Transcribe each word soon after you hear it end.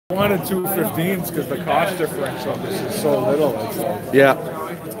I wanted 215s because the cost differential on this is so little. It's like, Yeah.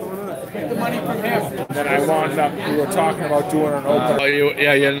 the money from him. And then I wound up, we were talking about doing an open. Oh, you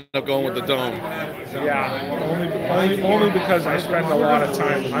ended up going with the dome. Yeah, only because I spend a lot of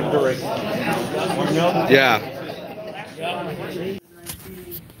time under it. Yeah.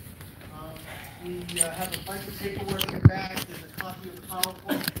 We have a bunch of paperwork in the back. There's a copy of the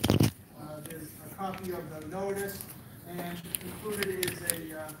PowerPoint. There's a copy of the notice, and included is a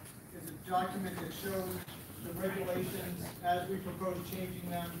document that shows the regulations as we propose changing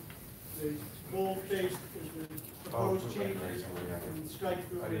them. The bold-faced is the proposed changes, and strike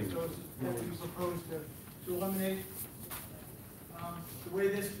through is those that we propose to eliminate. The way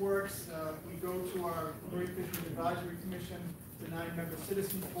this works, we go to our Lake Fisheries Advisory Commission, the 9-member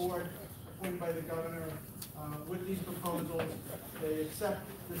citizens board, appointed by the governor, with these proposals. They accept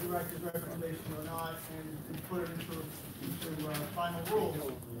the director's recommendation or not, and put it into final rules.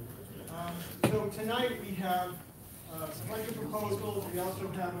 So tonight we have a bunch of proposals. We also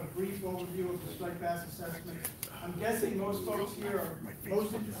have a brief overview of the striped bass assessment. I'm guessing most folks here are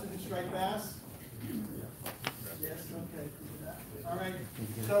most interested in striped bass. Yes, okay. All right.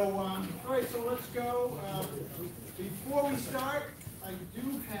 So let's go. Before we start, I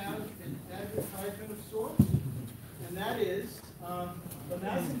do have an advertisement of sorts, and that is the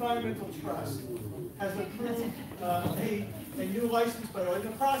Mass Environmental Trust has approved a new license, but are in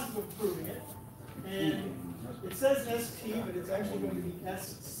the process of approving it. And it says ST, but it's actually going to be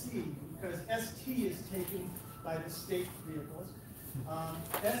SC, because ST is taken by the state vehicles.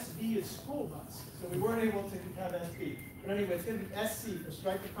 SB is school bus, so we weren't able to have SB. But anyway, it's going to be SC for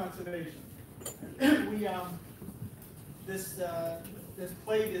Strike for Conservation. This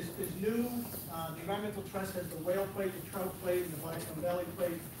plate is new. The Environmental Trust has the whale plate, the trout plate, and the Blackstone Valley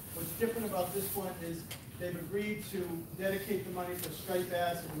plate. What's different about this one is they've agreed to dedicate the money for striped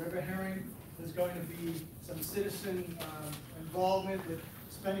bass and river herring. There's going to be some citizen involvement with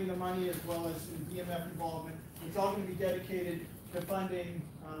spending the money, as well as some DMF involvement. It's all going to be dedicated to funding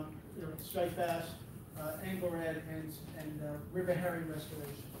striped bass, anglerhead, and river herring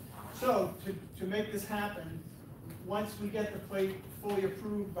restoration. So to make this happen, once we get the plate fully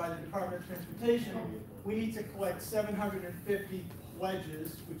approved by the Department of Transportation, we need to collect 750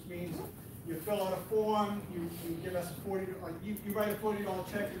 pledges, which means you fill out a form, you give us a you write a $40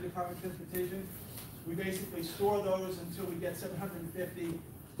 check to the Department of Transportation. We basically store those until we get 750,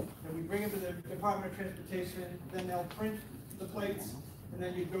 and we bring them to the Department of Transportation. Then they'll print the plates, and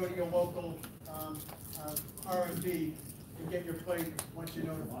then you go to your local R&B and get your plate once you're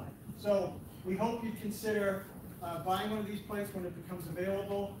notified. So we hope you consider buying one of these plates when it becomes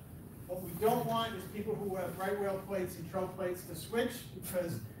available. What we don't want is people who have right whale plates and trout plates to switch,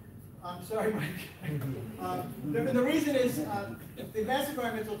 because, I'm sorry, Mike. The reason is the Mass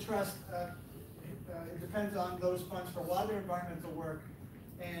Environmental Trust, it depends on those funds for a lot of their environmental work,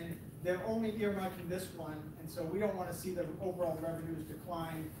 and they're only earmarking this one, and so we don't want to see the overall revenues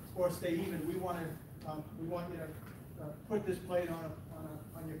decline or stay even. We want you to put this plate on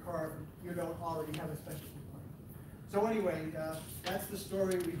your car if you don't already have a specialty plate. So anyway, that's the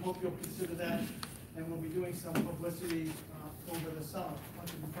story. We hope you'll consider that, and we'll be doing some publicity over the summer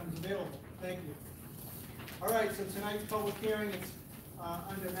once it becomes available. Thank you. All right, so tonight's public hearing is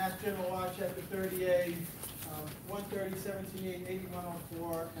under Mass General Law, Chapter 30A, 130, 17A,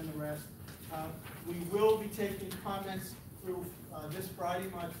 8104, and the rest. We will be taking comments through this Friday,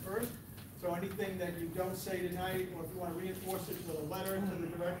 March 1st. So anything that you don't say tonight, or if you want to reinforce it with a letter to the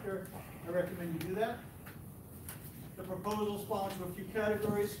director, I recommend you do that. The proposals fall into a few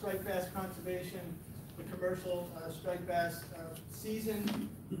categories: striped bass conservation, the commercial striped bass season,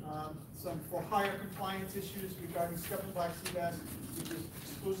 some for higher compliance issues regarding scupped black sea bass, which is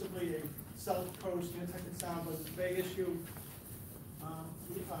exclusively a South Coast Nantucket Sound Bay issue.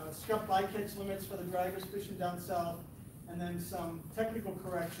 Scupped bycatch limits for the draggers fishing down south, and then some technical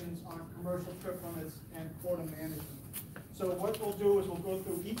corrections on commercial trip limits and quota management. So what we'll do is we'll go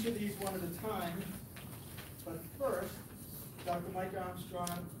through each of these one at a time. But first, Dr. Mike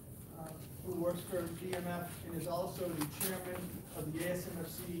Armstrong, who works for DMF and is also the chairman of the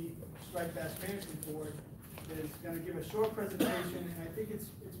ASMFC Striped Bass Management Board, is going to give a short presentation, and I think it's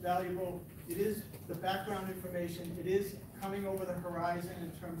valuable. It is the background information. It is coming over the horizon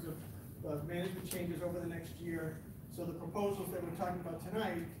in terms of management changes over the next year. So the proposals that we're talking about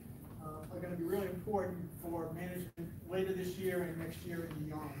tonight are going to be really important for management later this year and next year and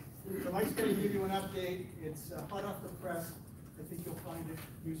beyond. So Mike's going to give you an update. It's hot off the press. I think you'll find it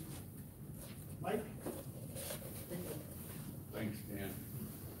useful. Mike? Thanks, Dan.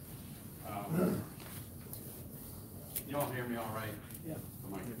 You all hear me all right? Yeah. The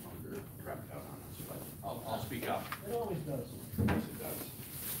microphone.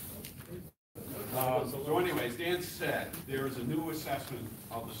 there is a new assessment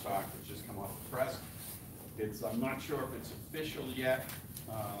of the stock that's just come off the press. I'm not sure if it's official yet,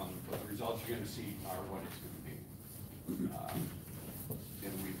 but the results you're going to see are what it's going to be.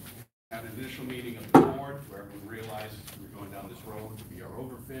 And we had an initial meeting of the board where everyone realized we're going down this road. We are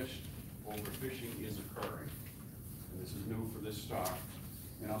overfished. Overfishing is occurring. And this is new for this stock.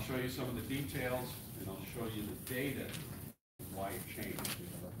 And I'll show you some of the details, and I'll show you the data and why it changed.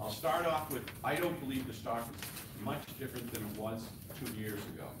 I'll start off with, I don't believe the stock is much different than it was 2 years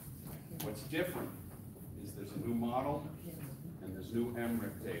ago. What's different is there's a new model and there's new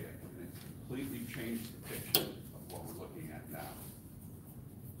MRIP data, and it completely changed the picture of what we're looking at now.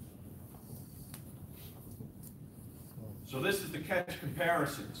 So this is the catch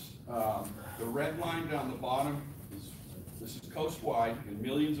comparisons. The red line down the bottom this is coast-wide in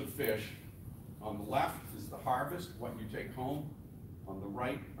millions of fish. On the left is the harvest, what you take home. On the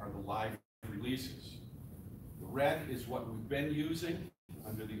right are the live releases. The red is what we've been using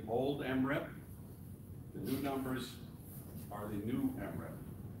under the old MRIP. The new numbers are the new MRIP.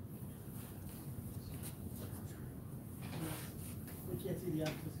 We can't see the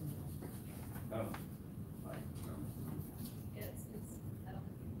access. Oh,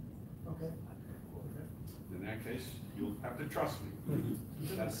 Okay. in that case, you'll have to trust me.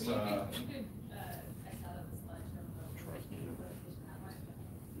 That's, You could X out of the slideshow.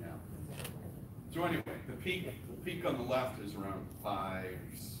 yeah. So anyway, the peak on the left is around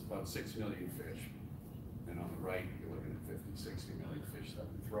about 6 million fish. And on the right, you're looking at 50, 60 million fish that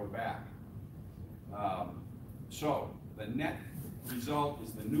we throw back. So the net result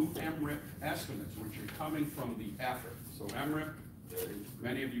is the new MRIP estimates, which are coming from the effort. So MRIP,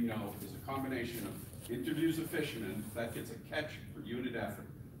 many of you know, is a combination of interviews of fishermen that gets a catch per unit effort.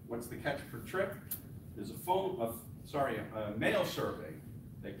 What's the catch per trip? There's a mail survey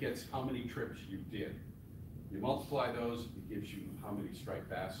that gets how many trips you did. You multiply those, it gives you how many striped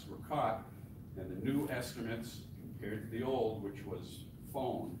bass were caught, and the new estimates compared to the old, which was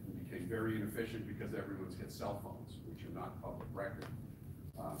phone, and became very inefficient because everyone's got cell phones, which are not public record.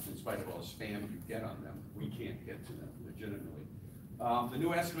 In spite of all the spam you get on them, we can't get to them legitimately. The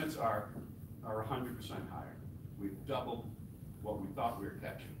new estimates are 100% higher. We've doubled what we thought we were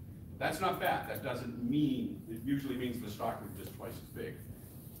catching. That's not bad. That doesn't mean, it usually means the stock was just twice as big.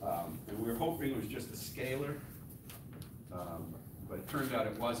 And we were hoping it was just a scalar, but it turned out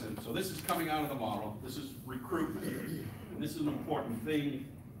it wasn't. So this is coming out of the model. This is recruitment. And this is an important thing.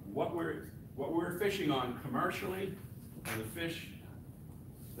 What we're fishing on commercially are the fish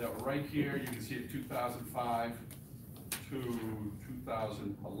that were right here. You can see it 2005 to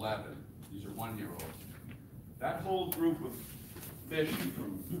 2011. These are 1-year-olds. That whole group of fish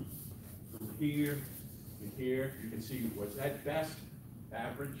from here to here, you can see what's at best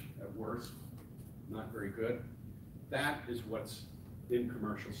average, at worst not very good. That is what's in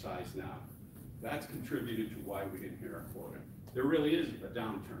commercial size now. That's contributed to why we didn't hit our quota. There really is a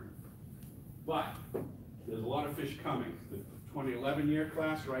downturn, but there's a lot of fish coming. The 2011 year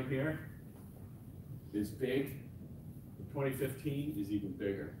class right here is big. The 2015 is even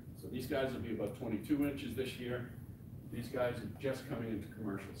bigger. So these guys will be about 22 inches this year. These guys are just coming into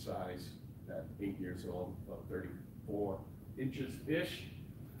commercial size at 8 years old, about 34 inches-ish.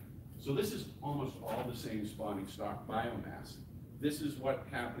 So this is almost all the same spawning stock biomass. This is what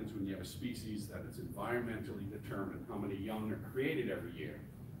happens when you have a species that is environmentally determined how many young are created every year.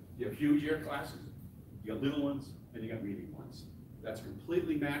 You have huge year classes, you got little ones, and you got medium ones. That's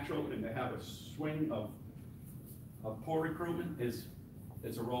completely natural, and to have a swing of poor recruitment is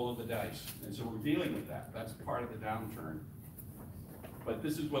a roll of the dice. And so we're dealing with that. That's part of the downturn. But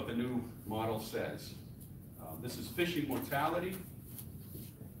this is what the new model says. This is fishing mortality.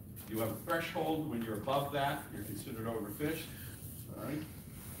 You have a threshold. When you're above that, you're considered overfished. All right.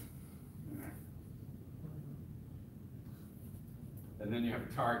 And then you have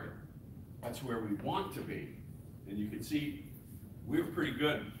a target. That's where we want to be. And you can see we were pretty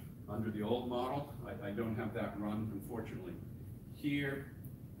good under the old model. I don't have that run, unfortunately, here.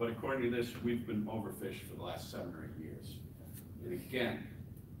 But according to this, we've been overfished for the last 7 or 8 years. And again,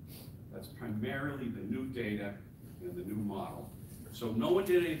 that's primarily the new data and the new model. So no one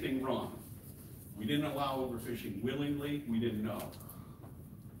did anything wrong. We didn't allow overfishing willingly. We didn't know.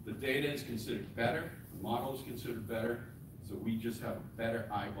 The data is considered better. The model is considered better. So we just have a better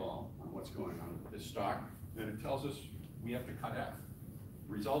eyeball on what's going on with this stock. And it tells us we have to cut F.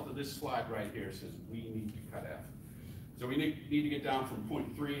 The result of this slide right here says we need to cut F. So we need to get down from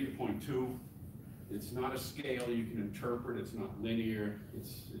 0.3 to 0.2. It's not a scale you can interpret. It's not linear.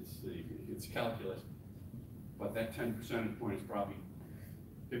 It's calculus. But that 10 percentage point is probably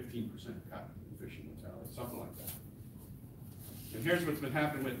 15% cut in fishing mortality, something like that. And here's what's been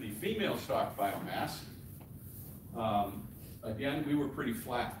happening with the female stock biomass. Again, we were pretty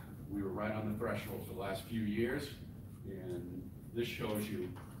flat. We were right on the threshold for the last few years, and this shows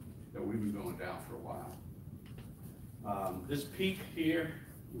you that we've been going down for a while. This peak here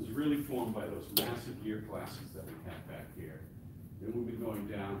was really formed by those massive year classes that we had back here. Then we've been going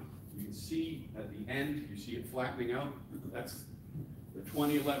down. You can see at the end, you see it flattening out. That's the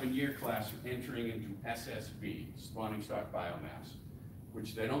 2011 year class entering into SSB, spawning stock biomass,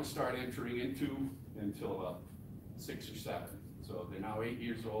 which they don't start entering into until about 6 or 7. So they're now 8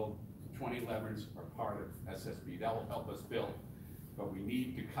 years old. 2011s are part of SSB. That will help us build. But we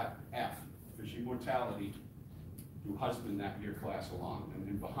need to cut F, fishing mortality, to husband that year class along. And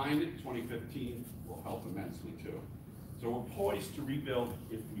then behind it, 2015 will help immensely too. So we're poised to rebuild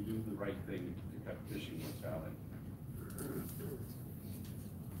if we do the right thing to cut fishing mortality.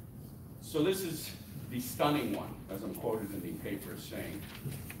 So this is the stunning one, as I'm quoted in the paper saying.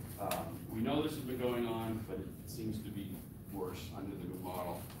 We know this has been going on, but it seems to be worse under the new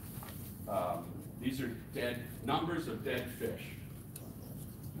model. These are numbers of dead fish.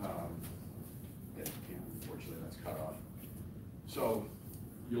 Unfortunately, that's cut off. So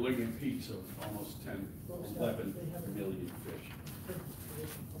you're looking at peaks of almost 10, 11 million fish.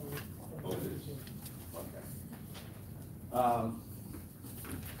 Oh, it is. Okay.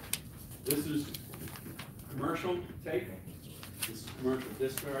 This is commercial take. This is commercial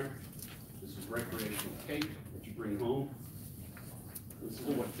discard. This is recreational take that you bring home. This is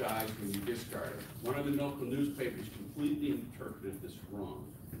what dies when you discard it. One of the local newspapers completely interpreted this wrong.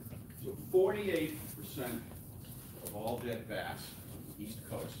 So 48% of all dead bass on the East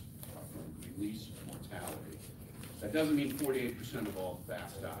Coast are from release mortality. That doesn't mean 48% of all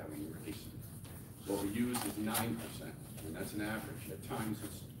bass die when you release them. What we use is 9%, and that's an average. At times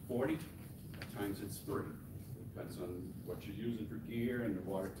it's 40, at times it's 3. Depends on what you're using for gear and the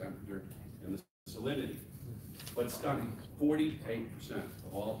water temperature and the salinity. But stunning, 48%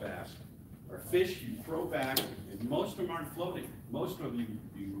 of all bass are fish you throw back, and most of them aren't floating. Most of them,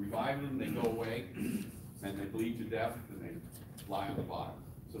 you revive them, they go away, and they bleed to death, and they lie on the bottom.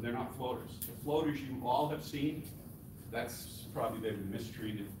 So they're not floaters. The floaters you all have seen, that's probably they've been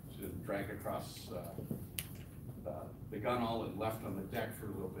mistreated to drag across the gunnel and left on the deck for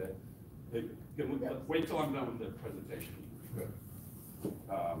a little bit. Wait till I'm done with the presentation. Good.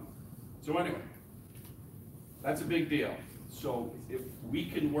 So anyway, that's a big deal. So if we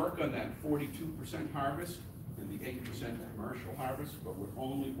can work on that 42% harvest and the 8% commercial harvest, but we're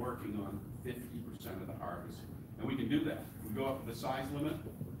only working on 50% of the harvest, and we can do that. If we go up to the size limit,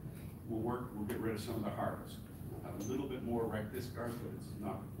 we'll get rid of some of the harvest. We'll have a little bit more rec discard, but it's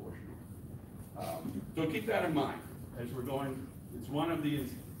not proportional. So keep that in mind as we're going. It's one of the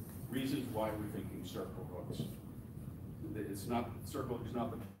reasons why we're thinking circle hooks. It's not, circle is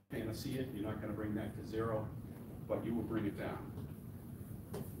not the panacea. You're not going to bring that to 0, but you will bring it down.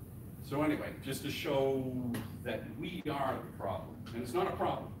 So anyway, just to show that we are the problem, and it's not a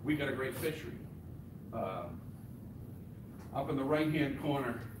problem. We got a great fishery. Up in the right-hand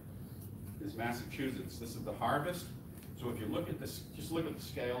corner is Massachusetts. This is the harvest. So if you look at this, just look at the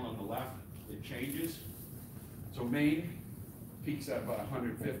scale on the left, it changes. So Maine peaks at about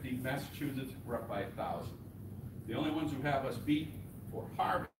 150. Massachusetts, we're up by 1,000. The only ones who have us beat for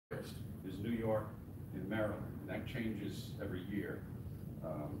harvest is New York and Maryland. And that changes every year.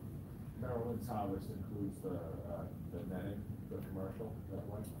 Maryland's harvest includes the netting, the commercial, that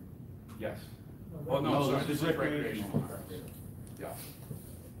one? Yes. Well, no, sorry, this is recreational. Yeah.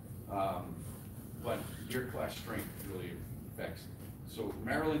 But year class strength really affects. So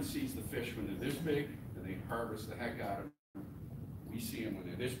Maryland sees the fish when they're this big, and they harvest the heck out of them. We see them when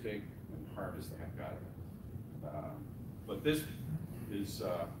they're this big and harvest the heck out of them. But this is,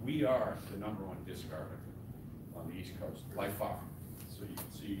 we are the #1 discarder on the East Coast, by far. So you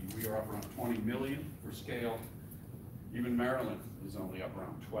can see we are up around 20 million for scale. Even Maryland is only up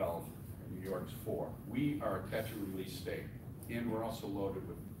around 12, and New York's 4. We are a catch and release state, and we're also loaded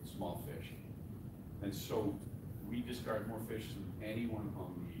with small fish. And so we discard more fish than anyone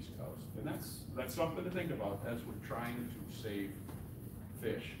on the East Coast. And that's something to think about as we're trying to save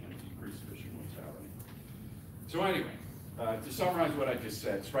fish and decrease fishing mortality. So anyway, to summarize what I just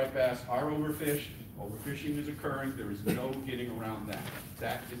said, striped bass are overfished. Overfishing is occurring. There is no getting around that.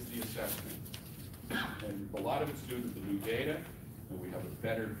 That is the assessment. And a lot of it's due to the new data, and we have a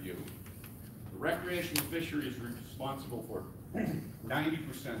better view. The recreational fishery is responsible for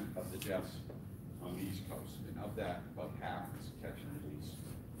 90% of the deaths on the East Coast, and of that, about half is catch and release.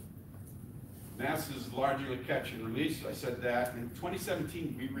 Mass is largely catch and release. I said that. In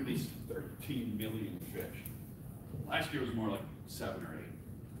 2017, we released 13 million fish. Last year was more like 7 or 8.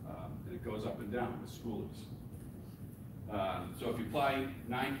 And it goes up and down with schoolies. So if you apply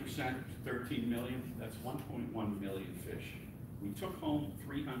 9% to 13 million, that's 1.1 million fish. We took home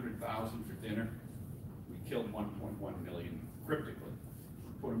 300,000 for dinner. We killed 1.1 million cryptically.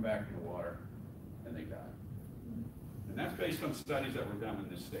 Put them back in the water, and they died. And that's based on studies that were done in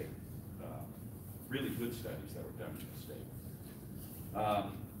this state. Really good studies that were done in this state.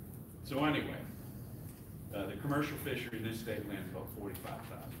 So anyway, the commercial fishery in this state lands about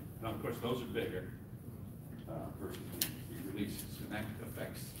 45,000. Now, of course, those are bigger versus the releases, and that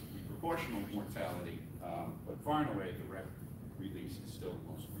affects the proportional mortality, but far and away, the release is still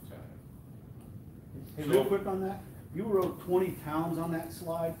the most mortality. Hey, real quick on that, you wrote 20 pounds on that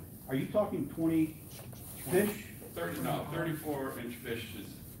slide. Are you talking 20 fish? 34-inch fish is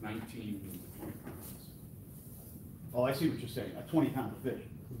 19 to 20 pounds. Oh, I see what you're saying, a 20-pound fish.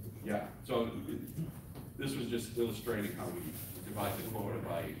 Yeah, so this was just illustrating how we divide the quota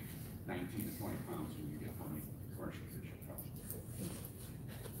by 19 to 20 pounds when you get how many commercial fish are caught.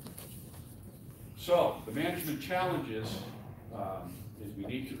 So the management challenges is we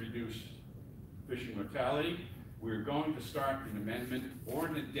need to reduce fishing mortality. We're going to start an amendment or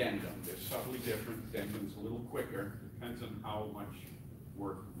an addendum. They're subtly different. Addendum's a little quicker. Depends on how much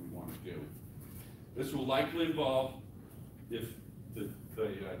work we want to do. This will likely involve, if the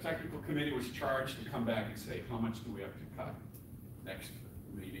technical committee was charged to come back and say, how much do we have to cut next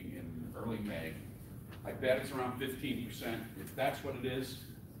meeting in early May? I bet it's around 15%. If that's what it is,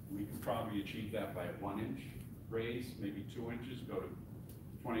 we can probably achieve that by a 1-inch raise, maybe 2 inches, go to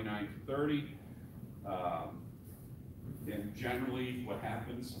 29 to 30. And generally what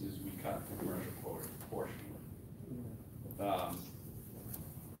happens is we cut the commercial quota proportionally.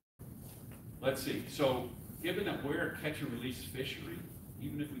 Let's see, so given that we're a catch and release fishery,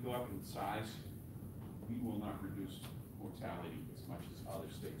 even if we go up in size, we will not reduce mortality as much as other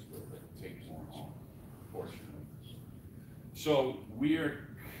states will that take more home proportionally. So we're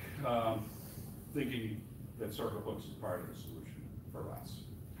thinking that circle hooks is part of the solution for us.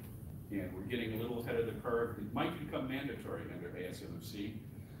 And we're getting a little ahead of the curve. It might become mandatory under ASMFC.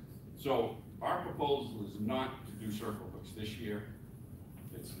 So our proposal is not to do circle hooks this year.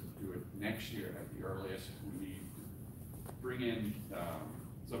 It's to do it next year at the earliest. We need to bring in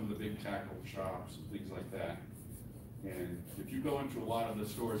some of the big tackle shops and things like that. And if you go into a lot of the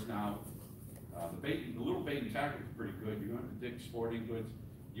stores now, the little bait and tackle is pretty good. You go into Dick's Sporting Goods,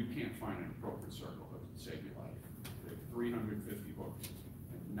 you can't find an appropriate circle hook to save your life. They have 350 hooks,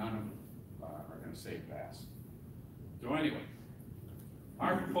 and none of them are going to save bass. So anyway,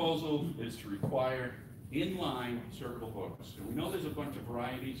 our proposal is to require inline circle hooks. And we know there's a bunch of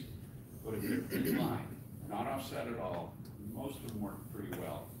varieties, but if they're inline, not offset at all, most of them work pretty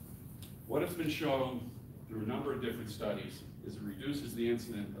well. What has been shown through a number of different studies is it reduces the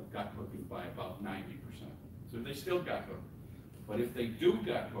incidence of gut hooking by about 90%. So they still gut hook, but if they do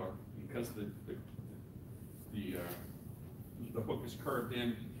gut hook, because the hook is curved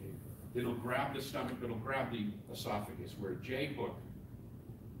in, it'll grab the stomach, it'll grab the esophagus, where a J hook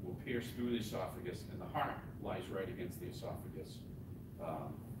will pierce through the esophagus, and the heart lies right against the esophagus.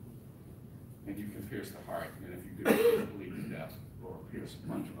 And you can pierce the heart, and if you do, you bleed to death, or pierce a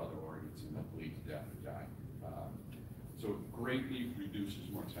bunch of other organs, and they'll bleed to death and die. So it greatly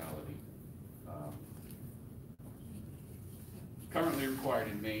reduces mortality. Currently required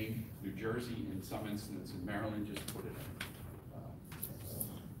in Maine, New Jersey, in some instances in Maryland, just put it in.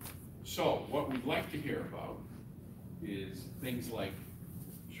 So what we'd like to hear about is things like,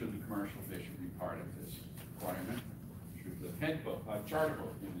 should the commercial fishing be part of this requirement? Should the charter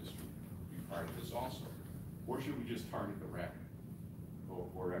boat industry be part of this also? Or should we just target the wreck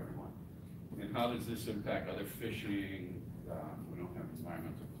or everyone? And how does this impact other fishing? We don't have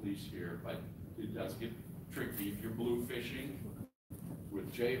environmental police here, but it does get tricky. If you're blue fishing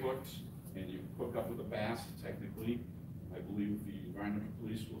with J hooks and you hook up with a bass, technically, I believe the environmental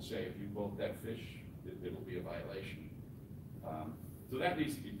police will say if you boat that fish, it'll be a violation. So that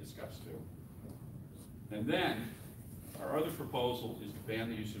needs to be discussed too. And then our other proposal is to ban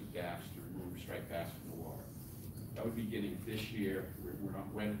the use of gaffs to remove striped bass from the water. That would be beginning this year. We're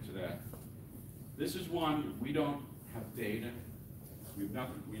not wedded to that. This is one we don't have data. We've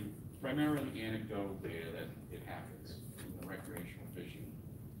primarily anecdotal data that it happens in the recreational fishing.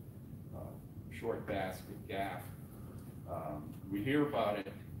 Short bass with gaff. We hear about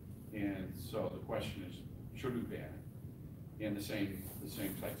it, and so the question is, should we ban it? And the same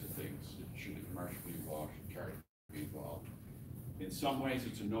types of things. Should the commercial be involved? Should charter be involved? In some ways,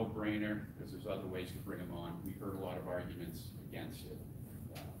 it's a no-brainer because there's other ways to bring them on. We heard a lot of arguments against it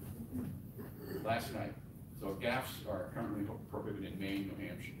last night. So gaffs are currently prohibited in Maine, New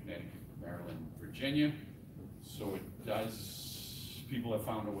Hampshire, Connecticut, Maryland, Virginia. So it does, people have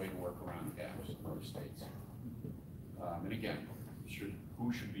found a way to work around gaffs in other states. And again,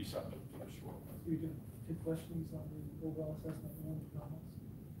 who should be subject to this rule? You do two questions on the overall assessment and one comments.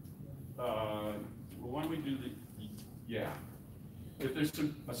 Well, why don't we do yeah. If there's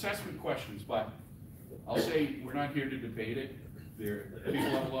some assessment questions, but I'll say we're not here to debate it. People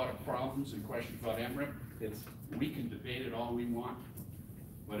have a lot of problems and questions about MRIP. We can debate it all we want,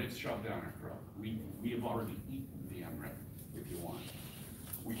 but it's shoved down our throat. We have already eaten the MRIP, if you want.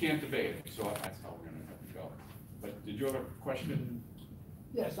 We can't debate it, so that's how we're gonna have to go. But did you have a question?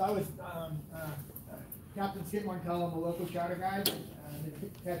 Yes, I was, Captain Skip Martell, I'm a local charter guide,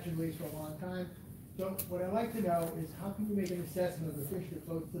 been catching leaves for a long time. So what I'd like to know is how can you make an assessment of the fish that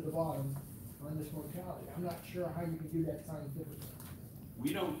floats to the bottom on this mortality? I'm not sure how you can do that scientifically.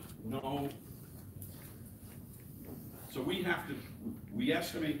 We don't know. So we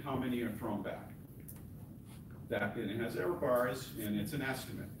estimate how many are thrown back. And it has error bars, and it's an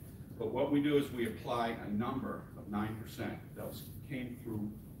estimate. But what we do is we apply a number of 9%. Those came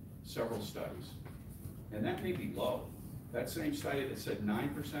through several studies. And that may be low. That same study that said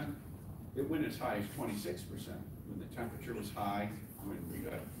 9%, it went as high as 26% when the temperature was high, when we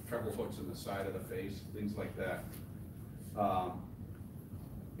got treble hooks in the side of the face, things like that.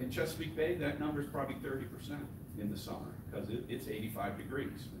 In Chesapeake Bay, that number is probably 30% in the summer because it's 85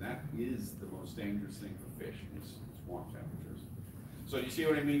 degrees. And that is the most dangerous thing for fish, is warm temperatures. So you see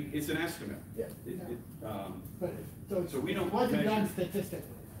what I mean? It's an estimate. Yeah. So we don't It wasn't measure. done statistically.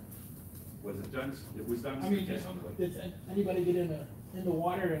 Was it done? It was done I mean, statistically. does anybody get in the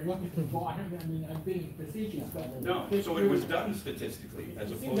water and look at the bottom? I mean, I'm being facetious, but. No, so it was done statistically as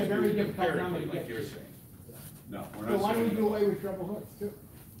It opposed seems a to very difficult empirically, number to like get you're to. saying. No, we're So not why don't we saying do that. away with treble hooks too?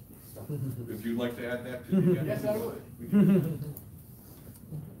 If you'd like to add that to the agenda. Yes, I would.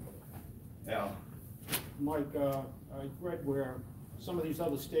 Al? Mike, I read where some of these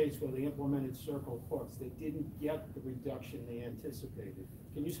other states where they implemented circle hooks, they didn't get the reduction they anticipated.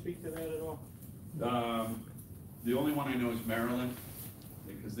 Can you speak to that at all? The only one I know is Maryland,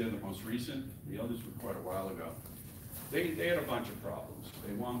 because they're the most recent. The others were quite a while ago. They had a bunch of problems.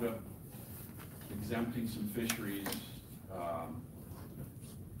 They wound up exempting some fisheries.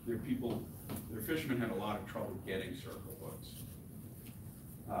 Their fishermen had a lot of trouble getting circle hooks.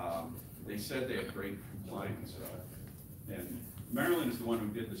 They said they had great compliance, and Maryland is the one who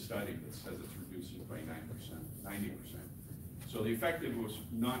did the study that says it's reducing by 9%, 90%. So the effective was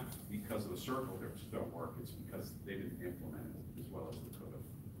not because of the circle hooks don't work, it's because they didn't implement it as well as they could have.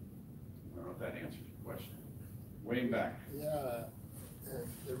 I don't know if that answers your question. Way back. Yeah,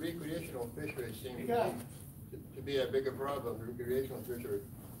 the recreational fisheries seem Yeah. to be a bigger problem, the recreational fishery.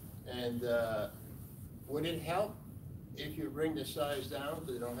 And would it help if you bring the size down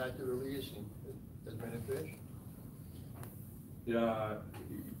so you don't have to release as many fish?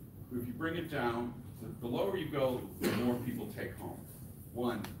 If you bring it down, the lower you go, the more people take home.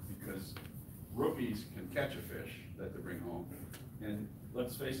 One, because rookies can catch a fish that they bring home. And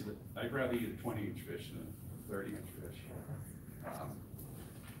let's face it, I'd rather eat a 20-inch fish than a 30-inch fish.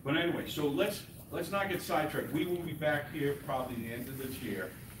 But anyway, so let's not get sidetracked. We will be back here probably the end of this year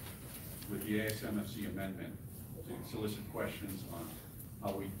with the ASMFC amendment to solicit questions on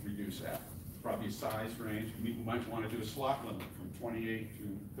how we reduce that. Probably a size range. We might want to do a slot limit from 28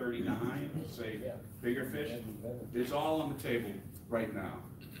 to 39, say bigger fish. It's all on the table right now.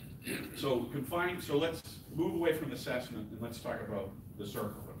 So let's move away from assessment and let's talk about the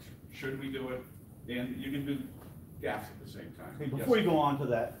circle hooks. Should we do it? And you can do gaffs at the same time. Okay, before you go on to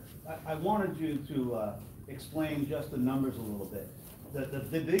that, I wanted you to explain just the numbers a little bit.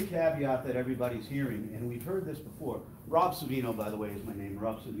 The big caveat that everybody's hearing, and we've heard this before. Rob Savino, by the way, is my name.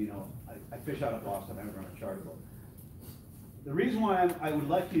 Rob Savino. I fish out of Boston. I run a charter boat. The reason why I would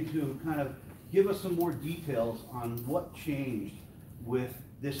like you to kind of give us some more details on what changed with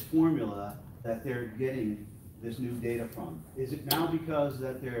this formula that they're getting this new data from. Is it now because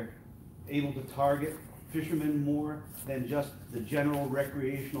that they're able to target fishermen more than just the general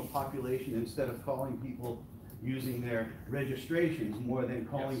recreational population, instead of calling people using their registrations more than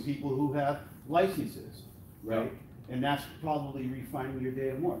calling people who have licenses, right? Yep. And that's probably refining your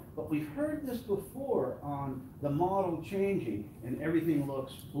data more. But we've heard this before on the model changing and everything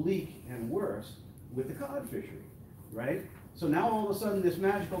looks bleak and worse with the cod fishery, right? So now all of a sudden this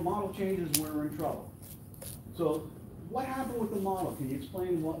magical model changes and we're in trouble. So what happened with the model? Can you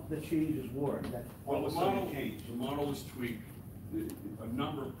explain what the changes were that all of a sudden changed? The model was tweaked. A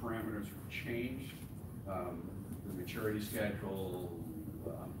number of parameters were changed. The maturity schedule,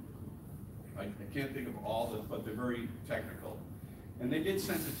 I can't think of all the, but they're very technical. And they did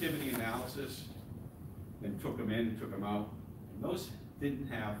sensitivity analysis and took them in, took them out. And those didn't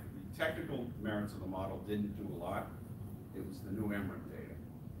have, the technical merits of the model didn't do a lot. It was the new MRIP data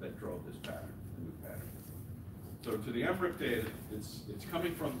that drove this pattern, the new pattern. So to the MRIP data, it's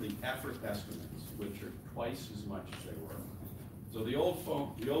coming from the effort estimates, which are twice as much as they were. So the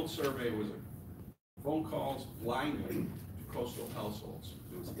old survey was phone calls blindly to coastal households.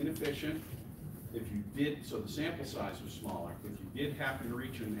 It was inefficient. If you did, so the sample size was smaller. If you did happen to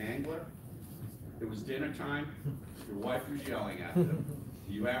reach an angler, it was dinner time, your wife was yelling at them.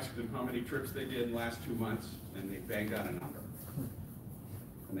 You asked them how many trips they did in the last 2 months, and they banged out a number.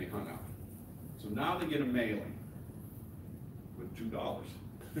 And they hung up. So now they get a mailing with $2,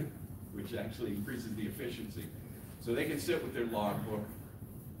 which actually increases the efficiency. So they can sit with their logbook,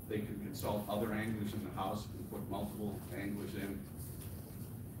 they can consult other anglers in the house and put multiple anglers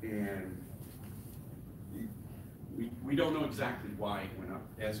in. And we don't know exactly why it went up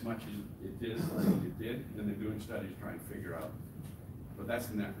as much as it did, and they're doing studies trying to figure out. But that's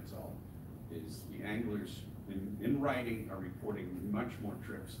the net result, is the anglers in writing are reporting much more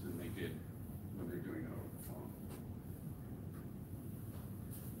trips than they did when they're doing it over the phone.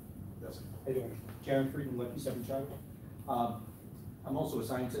 That's it. How you doing? Karen Friedman, Lucky 7 Child. I'm also a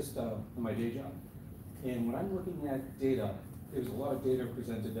scientist in my day job. And when I'm looking at data, there's a lot of data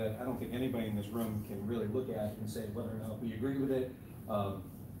presented that I don't think anybody in this room can really look at and say whether or not we agree with it.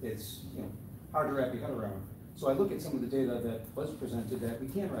 It's hard to wrap your head around. So I look at some of the data that was presented that we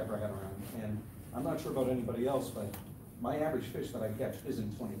can't wrap our head around. And I'm not sure about anybody else, but my average fish that I catch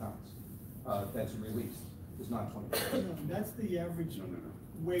isn't 20 pounds. That's released. It's not 20 pounds. That's the average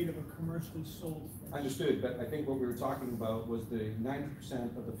weight of a commercially sold fish. Understood, but I think what we were talking about was the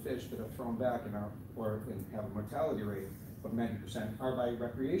 90% of the fish that are thrown back in and have a mortality rate of 90% are by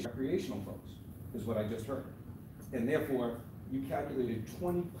recreational folks, is what I just heard. And therefore, you calculated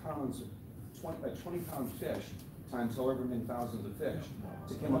 20 pounds, a 20-pound fish times however many thousands of fish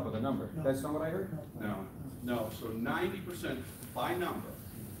to come up with a number. That's not what I heard? No. So 90% by number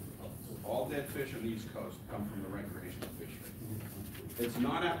of all dead fish on the East Coast come from the recreational fishery. It's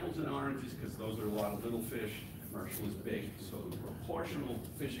not apples and oranges, because those are a lot of little fish. Commercial is big, so the proportional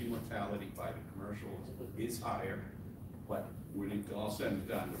fishing mortality by the commercial is higher. But when it's all said and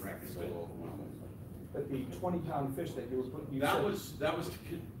done, the rec is still overwhelming. But the 20-pound fish that you were putting, that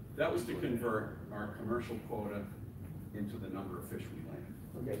was to convert our commercial quota into the number of fish we land.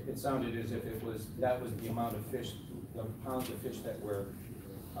 okay, it sounded as if that was the amount of fish, the pounds of fish that were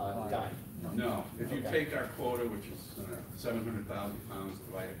dying. No, if you take our quota, which is 700,000 pounds,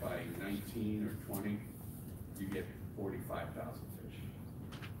 divided by 19 or 20, you get 45,000 fish.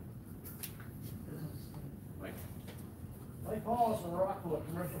 Mike Paulson, Rockwood,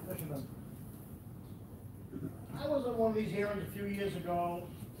 commercial fisherman. I was at one of these hearings a few years ago,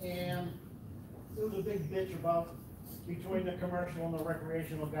 and there was a big bitch about, between the commercial and the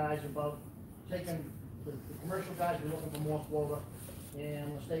recreational guys, about taking, the commercial guys were looking for more quota,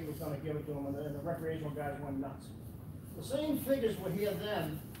 and the state was gonna give it to them, and the recreational guys went nuts. The same figures were here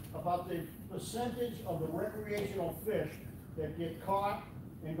then about the percentage of the recreational fish that get caught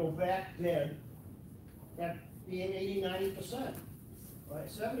and go back dead at being 80–90%, right,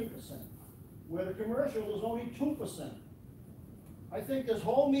 70%, where the commercial is only 2%. I think this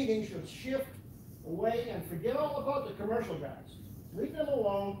whole meeting should shift away and forget all about the commercial guys. Leave them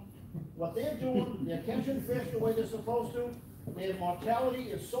alone. What they're doing, they're catching fish the way they're supposed to. Their mortality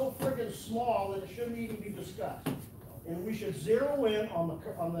is so friggin' small that it shouldn't even be discussed. And we should zero in on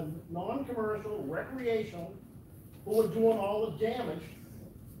the non-commercial, recreational, who are doing all the damage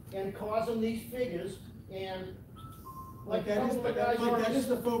and causing these figures. And like that is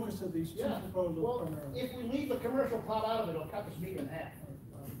the focus of these two proposals. Well, primarily. if we leave the commercial part out of it, it'll cut this meeting in half.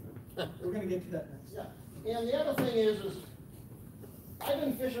 We're gonna get to that next. Yeah, and the other thing is I've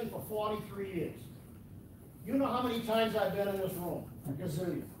been fishing for 43 years. You know how many times I've been in this room? A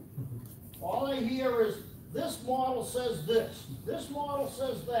gazillion. All I hear is, this model says this model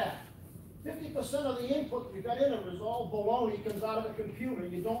says that. 50% of the input you got in it is all baloney, comes out of a computer.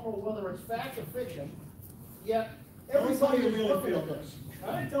 You don't know whether it's fact or fiction, yet everybody is looking at this.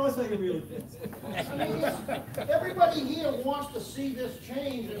 Tell us how you really feel. I mean, everybody here wants to see this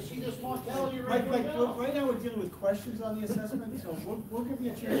change and see this mortality rate go down. Right now, we're dealing with questions on the assessment, so we'll give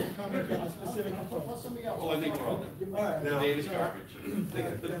you a chance to comment on the specific component. Let somebody else. Well, I think we're all done. All right. The data's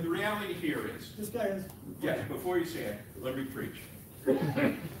garbage. The reality here is, This guy is. yeah, before you say it, let me preach.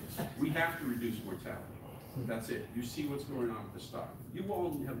 We have to reduce mortality. That's it. You see what's going on with the stock. You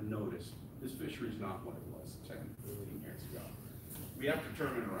all have noticed this fishery is not what it was 10, 15 years ago. we have to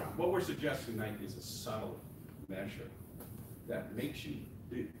turn it around. What we're suggesting tonight is a subtle measure that makes you,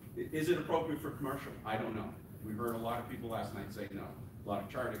 is it appropriate for commercial? I don't know. We heard a lot of people last night say no. A lot of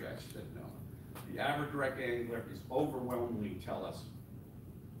charter guys said no. The average direct angler is overwhelmingly tell us,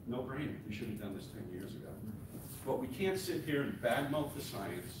 no brainer, we should have done this 10 years ago. But we can't sit here and badmouth the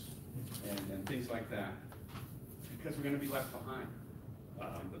science and things like that, because we're gonna be left behind.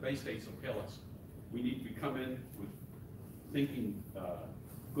 The Bay States will kill us. We need to come in with thinking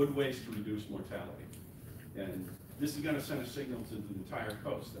good ways to reduce mortality. And this is gonna send a signal to the entire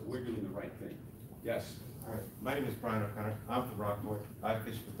coast that we're doing the right thing. Yes? All right, my name is Brian O'Connor. I'm from Rockport. I've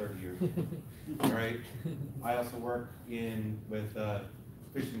fished for 30 years. All right, I also work with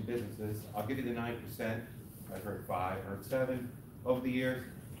fishing businesses. I'll give you the 9%. I've heard 5, I've heard 7 over the years.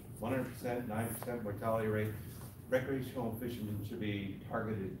 100%, 9% mortality rate. Recreational fishermen should be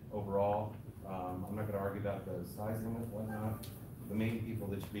targeted overall. I'm not going to argue about the size limit, whatnot. The main people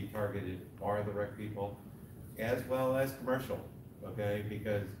that should be targeted are the rec people, as well as commercial. Okay,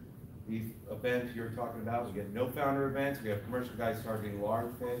 because these events you're talking about, we get no founder events, we have commercial guys targeting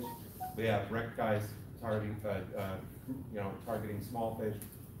large fish, we have rec guys targeting, targeting small fish,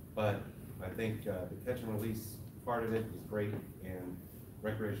 but I think the catch and release part of it is great, and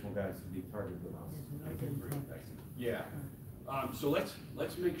recreational guys should be targeted with us. Yeah. So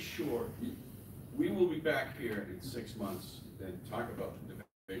let's make sure, we will be back here in 6 months and talk about the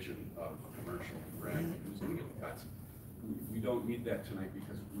division of commercial and rec, who's going to get the cuts. We don't need that tonight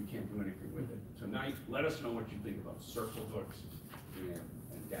because we can't do anything with it. Tonight, let us know what you think about circle hooks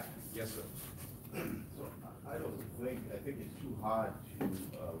and gaff. Yes, sir. So I think it's too hard to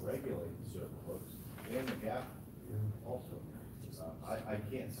regulate the circle hooks and the gaff also. I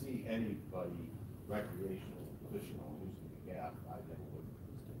can't see anybody recreational fishing on using the gaff. I never would.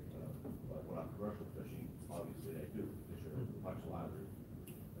 But when I'm commercial fishing, obviously I do. Fish are much larger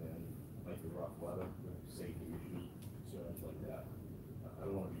and like the rough weather, safety issues, concerns like that. I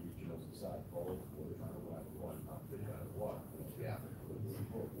don't want to be reaching over the side pole before they're trying to whack one fish out of the water. Gaff.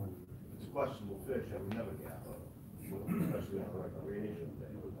 It's a questionable fish. I would never gaff up, especially on a recreational day.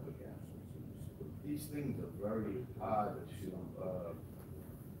 I would never gaff. These things are very hard to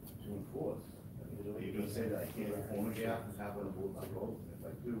enforce. You're going to say that I can't own a gaff and have it on board my boat? If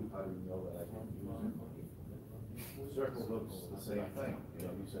I do, how do you know that I can use it? Circle hooks, the same thing.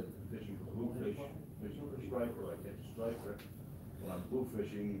 You said fishing for bluefish, fishing for striper, I catch a striper. When I'm blue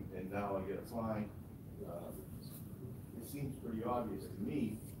fishing and now I get a fine, it seems pretty obvious to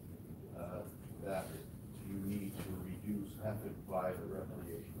me that you need to reduce effort by the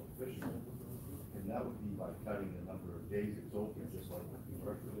recreational fishermen. And that would be by cutting the number of days it's open, just like with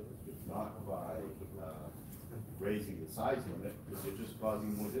commercial, not by raising the size limit, because you're just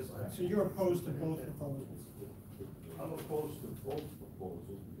causing more dispatch. So you're opposed to both proposals? I'm opposed to both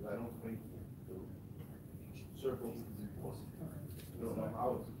proposals, because I don't think the circle is enforced. I don't know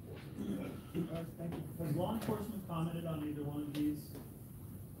how it's enforced. Thank you. Has law enforcement commented on either one of these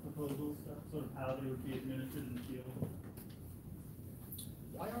proposals, sort of how they would be administered in the field?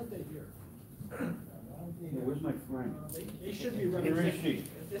 Why aren't they here? Where's my friend? They should be representing.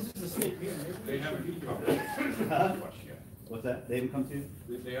 This is a state hearing. They haven't come. What's that? They haven't come to you?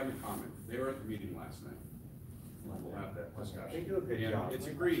 They haven't commented. They were at the meeting last night. We'll have that discussion. They do a good And job. it's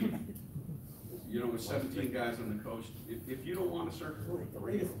agreed. With 17 guys on the coast, if you don't want to circle hook,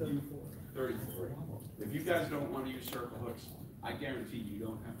 34. If you guys don't want to use circle hooks, I guarantee you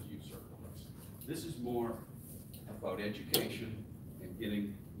don't have to use circle hooks. This is more about education and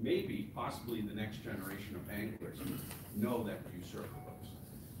getting possibly the next generation of anglers know that to use circle hooks.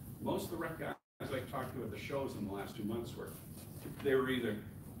 Most of the rec guys I talked to at the shows in the last 2 months they were either,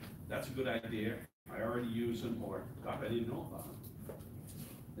 that's a good idea, I already use them, or God, I didn't know about them.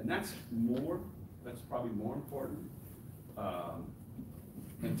 And that's probably more important.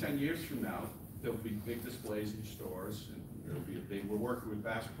 And 10 years from now, there'll be big displays in stores, and we're working with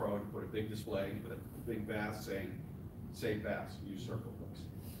Bass Pro to put a big display with a big bass saying, save bass, use circle hooks.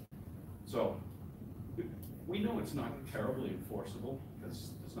 So, we know it's not terribly enforceable,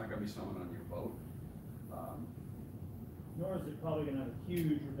 because there's not gonna be someone on your boat. Nor is it probably going to have a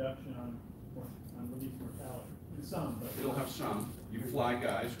huge reduction on release mortality. In some, but It'll have some. You fly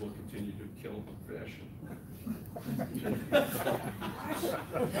guys will continue to kill the fish. I'm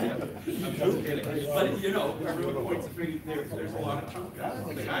just kidding. But everyone points the finger. There's a lot of chunk guys.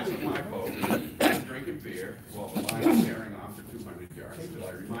 The guys on my boat drinking beer while the line is tearing off for 200 yards until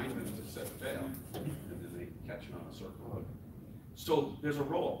I remind them to set bail, and then they catch it on a circle hook. So there's a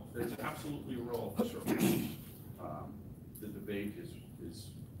role. There's absolutely a role for circle hooks. The debate is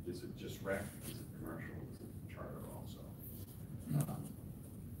it just rec? Is it commercial? Is it charter also?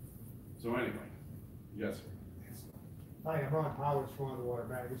 So anyway, yes, sir. Hi, I'm Ron Powers from Underwater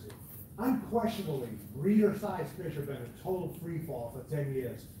Magazine. Unquestionably, breeder-sized fish have been a total free-fall for 10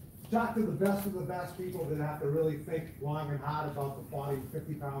 years. Talk to the best of the best people that have to really think long and hard about the 40,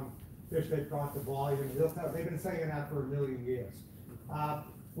 50-pound fish they've caught, the volume, and they've been saying that for a million years.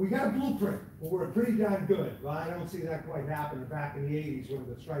 We got a blueprint, but we're pretty darn good. Well, I don't see that quite happening back in the 80s when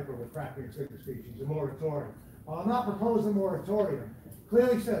the striper was cracking extinct species, a moratorium. Well, I'm not proposing a moratorium.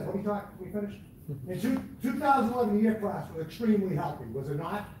 Clearly says, let me finish? In 2011, the year class was extremely healthy, was it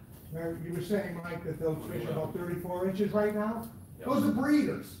not? You were saying, Mike, that those fish are about 34 inches right now? Those are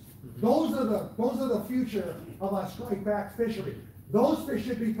breeders. Those are the future of our striped bass fishery. Those fish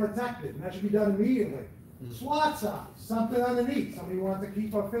should be protected, and that should be done immediately. Slot size, something underneath. Somebody wants to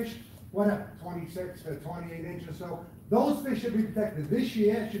keep a fish, whatever, 26 to 28 inches. So those fish should be protected. This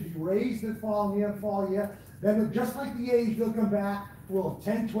year should be raised in fall year. Then, just like the age, they'll come back. We'll have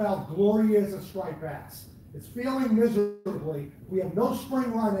 10, 12 glory of striped bass. It's failing miserably. We have no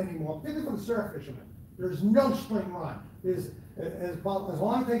spring run anymore, particularly for the surf fishermen. There's no spring run. As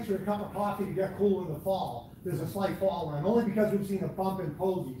long as it takes for a cup of coffee to get cool in the fall, there's a slight fall run, only because we've seen a bump in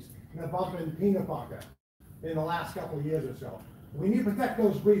pogies and a bump in peanut butter in the last couple of years or so. We need to protect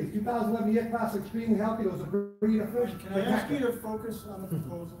those breeders. 2011 year class extremely healthy. Those are breeder fish. Can I ask you to focus on the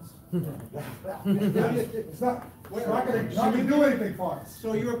proposals? It's not going to do anything for us.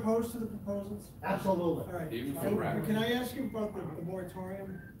 So you're opposed to the proposals? Absolutely. All right. Even for record. Can I ask you about the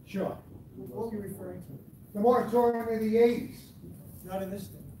moratorium? Sure. What are you referring to? The moratorium in the 80s. Not in this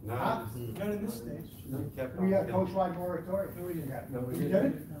state. Huh? Not in this state. We had coastwide moratorium. No, we didn't have. No, we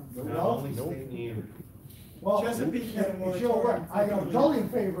didn't? No? Well, Chesapeake had a it's your moratorium. work. I'm totally in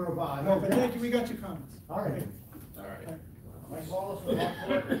favor of, no. But thank you, we got your comments. All right. All right. Mike Wallace from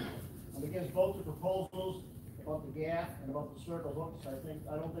Rockport. I'm against both the proposals about the gaff and about the circle hooks.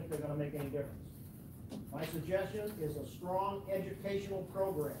 I don't think they're gonna make any difference. My suggestion is a strong educational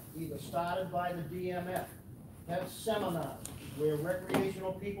program, either started by the DMF, have seminars where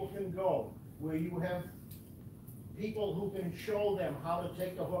recreational people can go, where you have people who can show them how to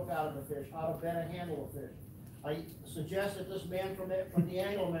take the hook out of the fish, how to better handle a fish. I suggest that this man from the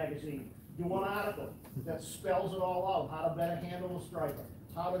Angle magazine do an article that spells it all out, how to better handle a striper,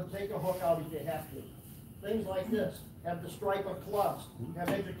 how to take a hook out if you have to. Things like this. Have the striper clubs, have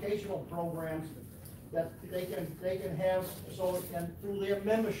educational programs that they can have, so and through their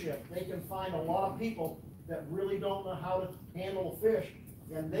membership, they can find a lot of people that really don't know how to handle a fish,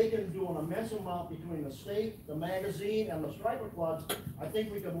 and they can do an immense amount between the state, the magazine, and the striper clubs. I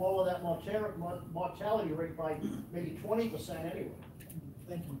think we could lower that mortality rate by maybe 20% anyway.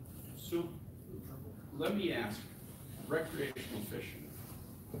 Thank you. So, let me ask, recreational fishing,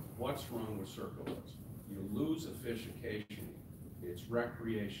 what's wrong with circle hooks? You lose a fish occasionally. It's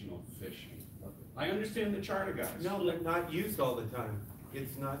recreational fishing. I understand the charter guys. No, they're not used all the time.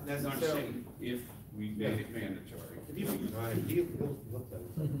 It's not I'm not necessarily. saying if we made it mandatory.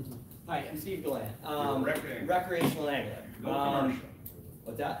 Hi, I'm Steve Gallant. You're a rec angler. Recreational angler. No commercial.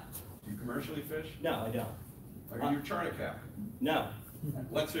 What's that? Do you commercially fish? No, I don't. Are you a charter captain? No.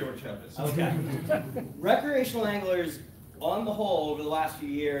 Let's hear what you have to say. Okay. Recreational anglers, on the whole, over the last few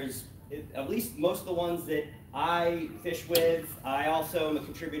years, at least most of the ones that I fish with, I also am a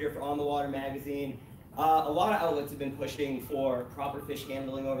contributor for On the Water magazine. A lot of outlets have been pushing for proper fish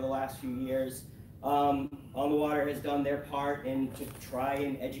handling over the last few years. On the Water has done their part in to try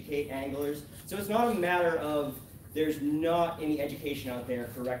and educate anglers. So it's not a matter of there's not any education out there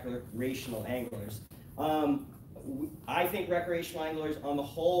for recreational anglers. I think recreational anglers on the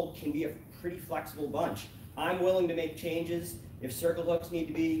whole can be a pretty flexible bunch. I'm willing to make changes if circle hooks need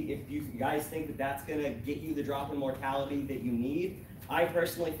to be, if you guys think that that's gonna get you the drop in mortality that you need. I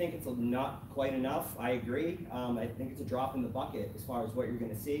personally think it's not quite enough. I agree. I think it's a drop in the bucket as far as what you're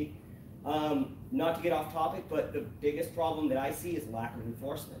gonna see. Not to get off topic, but the biggest problem that I see is lack of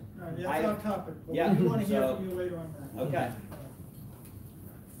enforcement. All right, that's off topic, but yeah, we want to hear so- from you later on that. Okay.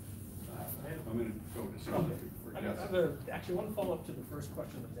 I'm going to go to something for I Jess. have actually one follow-up to the first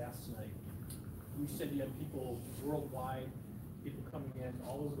question that was asked tonight. You said you had people worldwide, people coming in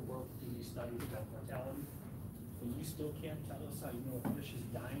all over the world to do these studies about mortality, and you still can't tell us how you know a fish is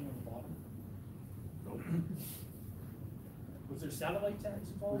dying on the bottom? Nope. Was there satellite tags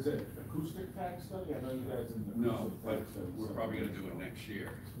involved? Was it acoustic tag study? I know you guys in the No, acoustic but tag study. we're probably going to do it next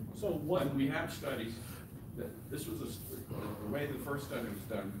year. So what? And we have studies that this was the way the first study was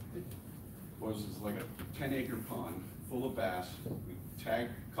done was like a 10-acre pond full of bass. We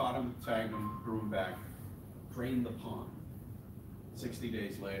caught them, tagged them, drew them back, drained the pond. 60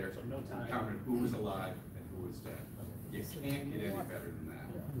 days later, So no time. counted who was alive and who was dead. You can't get any better than that.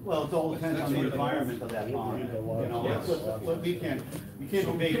 Well, it all depends on the environment of that pond, you know, but we can't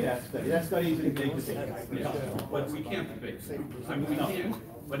debate that study. That study isn't big to debate. Yeah, but we can't debate. I mean, we can,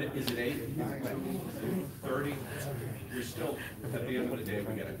 but is it 8, 30? You're still, at the end of the day,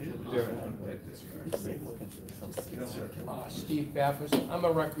 we gotta do Steve Baffis, I'm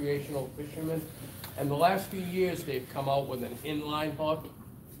a recreational fisherman, and the last few years, they've come out with an inline hook,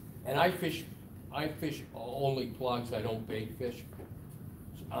 and I fish only plugs, I don't bait fish.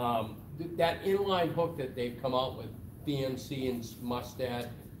 That inline hook that they've come out with, BMC and Mustad,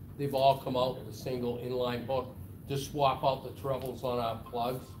 they've all come out with a single inline hook to swap out the trebles on our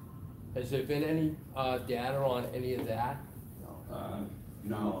plugs. Has there been any data on any of that?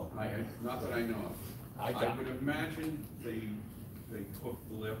 No, not that I know of. I would imagine they hook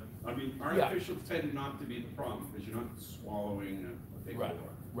the lip. I mean, artificial tend not to be the problem, because you're not swallowing a big Right, oar.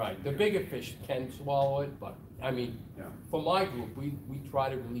 right. The bigger fish can swallow it, but, I mean, Yeah. for my group, we try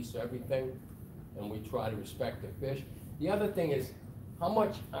to release everything, and we try to respect the fish. The other thing is, how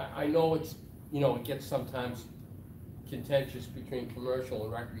much, I know it's, you know, it gets sometimes contentious between commercial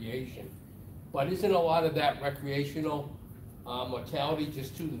and recreation, but isn't a lot of that recreational mortality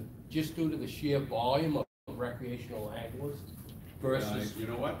just due to the sheer volume of recreational anglers versus? You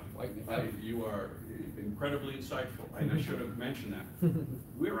know what? You are incredibly insightful, and I should have mentioned that.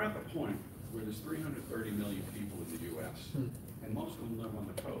 We're at the point where there's 330 million people in the U.S., and most of them live on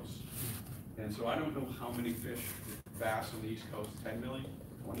the coast. And so I don't know how many fish, bass on the East Coast, 10 million,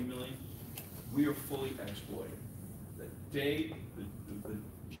 20 million. We are fully exploited. The day, the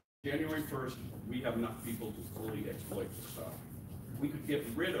January 1st, we have enough people to fully exploit the stuff. We could get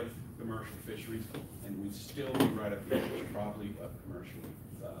rid of commercial fisheries, and we'd still be right at the edge, probably, of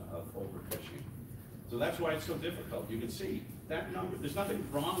of overfishing. So that's why it's so difficult. You can see that number. There's nothing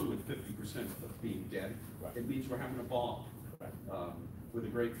wrong with 50% of being dead. It means we're having a ball with a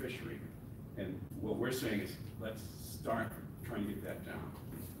great fishery. And what we're saying is, let's start trying to get that down.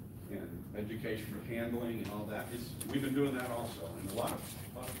 And education for handling and all that is, we've been doing that also, and a lot of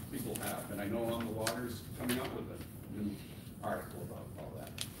people have. And I know On the Water's coming up with a new article about all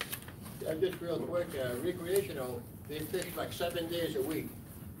that. Just real quick, recreational, they fish like 7 days a week.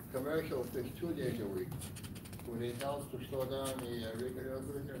 Commercial fish 2 days a week. Would it help to slow down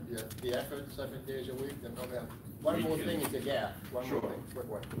the effort 7 days a week? One more thing is the gaff. One more thing, quick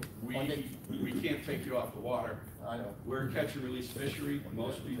one. We can't take you off the water. I know. We're a catch and release fishery.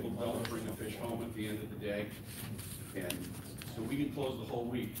 Most people don't bring the fish home at the end of the day. And so we can close the whole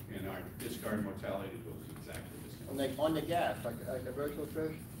week, and our discard mortality goes exactly the same. On the gaff, like commercial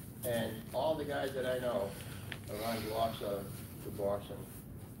fish, and all the guys that I know around Gloucestor to Boston,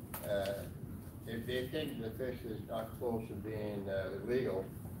 if they think the fish is not close to being legal,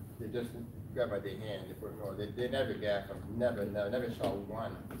 they just grab by the hand. They never gaff them. Never saw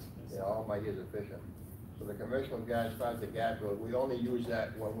one. All my years of fishing. So the commercial guys find the gaff. We only use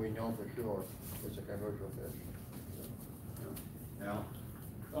that when we know for sure it's a commercial fish. Al?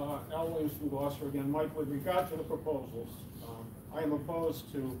 Al Williams from Gloucester again. Mike, with regard to the proposals, I am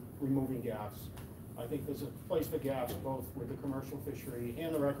opposed to removing gaffs. I think there's a place for gaffs both with the commercial fishery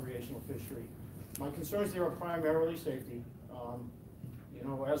and the recreational fishery. My concerns there are primarily safety. You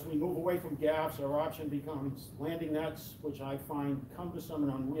know, as we move away from gaffs, our option becomes landing nets, which I find cumbersome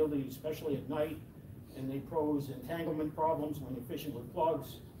and unwieldy, especially at night, and they pose entanglement problems when you're fishing with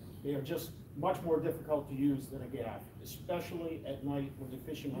plugs. They are just much more difficult to use than a gaff, especially at night when you're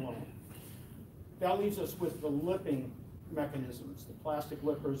fishing alone. That leaves us with the lipping mechanisms, the plastic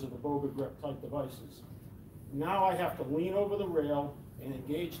lippers or the boga grip type devices. Now I have to lean over the rail and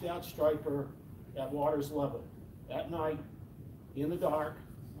engage that striper at water's level, at night, in the dark,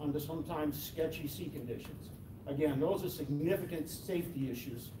 under sometimes sketchy sea conditions. Again, those are significant safety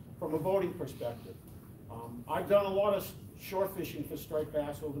issues from a boating perspective. I've done a lot of shore fishing for striped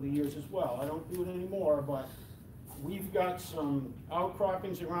bass over the years as well. I don't do it anymore, but we've got some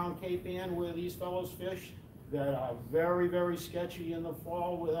outcroppings around Cape Ann where these fellows fish that are very, very sketchy in the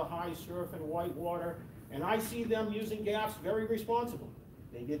fall with a high surf and white water, and I see them using gaffs very responsibly.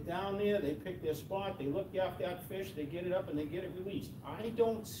 They get down there, they pick their spot, they look after that fish, they get it up and they get it released. I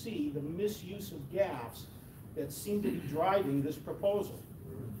don't see the misuse of gaffs that seem to be driving this proposal,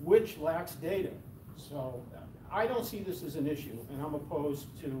 which lacks data. So I don't see this as an issue, and I'm opposed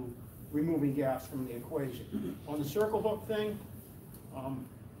to removing gaffs from the equation. On the circle hook thing,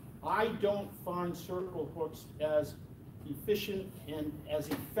 I don't find circle hooks as efficient and as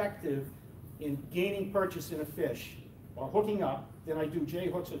effective in gaining purchase in a fish or hooking up than I do J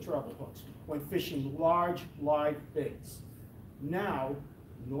hooks or treble hooks when fishing large live baits. Now,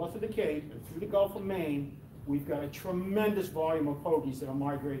 north of the Cape and through the Gulf of Maine, we've got a tremendous volume of pogies that are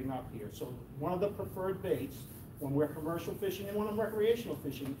migrating up here. So one of the preferred baits when we're commercial fishing and when I'm recreational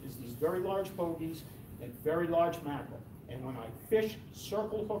fishing is these very large pogies and very large mackerel. And when I fish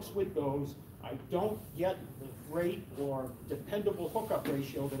circle hooks with those, I don't get the great or dependable hookup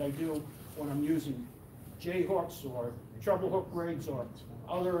ratio that I do when I'm using J hooks or treble hook rigs or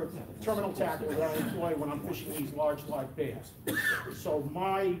other terminal tackle that I employ when I'm fishing these large live baits. So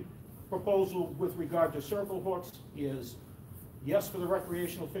my proposal with regard to circle hooks is yes for the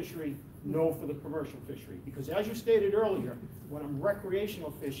recreational fishery, no for the commercial fishery. Because as you stated earlier, when I'm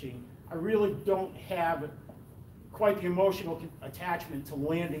recreational fishing, I really don't have quite the emotional attachment to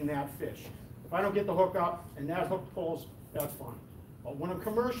landing that fish. If I don't get the hook up and that hook pulls, that's fine. But when I'm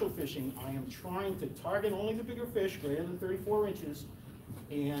commercial fishing, I am trying to target only the bigger fish, greater than 34 inches,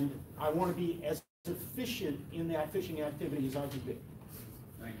 and I want to be as efficient in that fishing activity as I can be.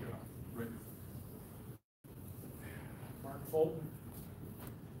 Thank you. Rick? Mark Fulton.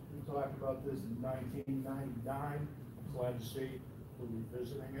 We talked about this in 1999. Glad to see we're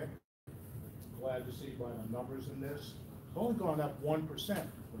revisiting it. Glad to see by the numbers in this. It's only gone up 1%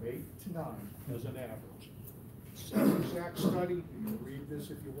 from 8 to 9 as an average. Same exact study. You can read this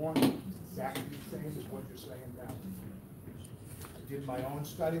if you want. Exactly the same as what you're saying now. I did my own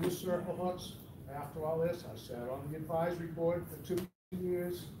study with circle hooks. After all this, I sat on the advisory board for 2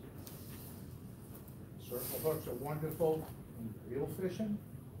 years. Circle hooks are wonderful in reel fishing.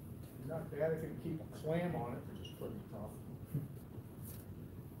 Not bad if you can keep a clam on it, which is pretty tough.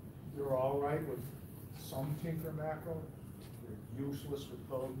 You're all right with some tinker mackerel. They're useless with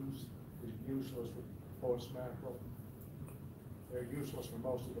bogies. They're useless with horse mackerel. They're useless for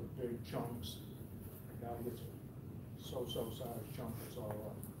most of the big chunks. Now it's a so-so sized chunk, it's all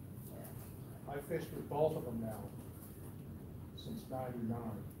right. I fished with both of them now since '99,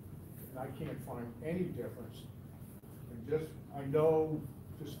 and I can't find any difference. And just, I know,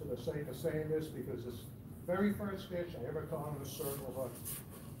 just for the sake of saying this, because this very first fish I ever caught on a circle hook,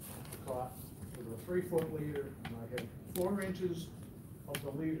 I caught with a 3-foot leader, and I had 4 inches of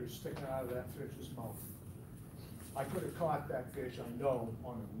the leader sticking out of that fish's mouth. I could have caught that fish, I know,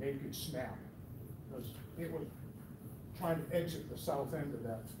 on a naked snap, because it was trying to exit the south end of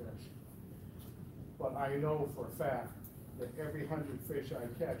that fish. But I know for a fact that every 100 fish I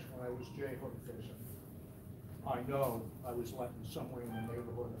catch when I was J-hook fishing, I know I was letting somewhere in the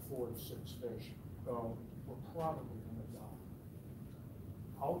neighborhood of 4 to 6 fish go. We're probably gonna die.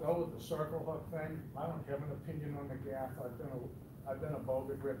 I'll go with the circle hook thing. I don't have an opinion on the gaff. I've been a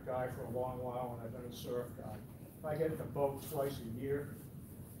boga grip guy for a long while, and I've been a surf guy. If I get the boat twice a year,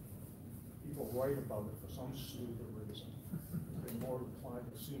 people write about it for some stupid reason. They're more inclined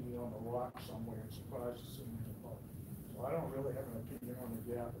to see me on the rock somewhere and surprised to see me in the boat. So I don't really have an opinion on the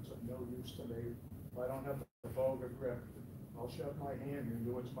gaff. It's of no use to me. If I don't have the boga grip, I'll shove my hand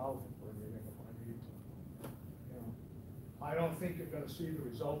into its mouth and put it in if I need to. You know, I don't think you're going to see the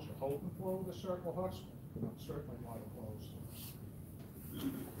results you're hoping for with the circle hooks, but I'm certainly not opposed.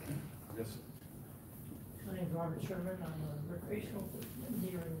 Yes. My name is Robert Sherman. I'm a recreational fisherman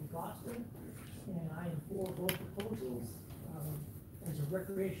here in Gloucester, and I am for both proposals. As a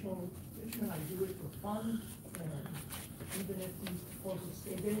recreational fisherman, I do it for fun, and even if these proposals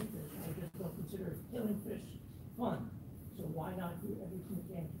stay in, I just don't consider killing fish fun. So why not do everything you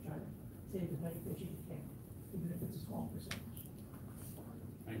can to try to save as many fish as you can, even if it's a small percentage?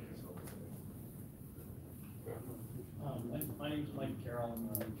 Thank you. My name is Mike Carroll. I'm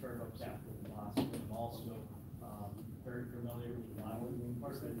a charter of captain in Gloucester. I'm also very familiar with the modeling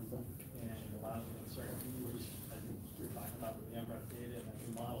department, and it allows me to certain views. I think you're talking about the MREF data and I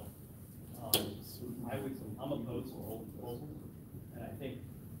can model. I'm opposed to whole proposals, and I think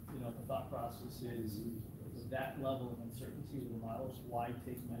the thought process is with that level of uncertainty with the models, why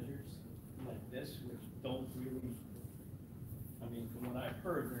take measures like this, which don't really, I mean, from what I've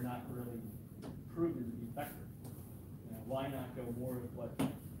heard, they're not really proven to be effective. Why not go more with what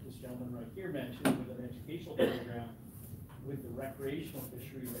this gentleman right here mentioned with an educational program with the recreational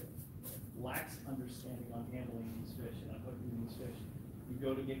fishery that lacks understanding on handling these fish and on hooking these fish. You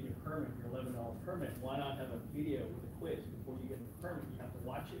go to get your permit, your $11 permit, why not have a video with a quiz before you get the permit? You have to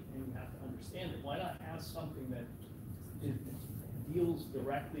watch it and you have to understand it. Why not have something that deals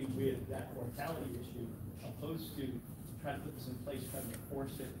directly with that mortality issue opposed to trying to put this in place, trying to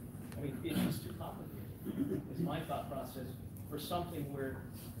enforce it? I mean, it's just too complicated. Is my thought process for something where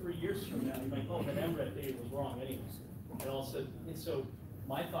 3 years from now, you might, oh, that MREF data was wrong anyways. And so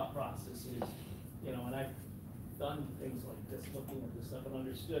my thought process is, and I've done things like this, looking at this stuff and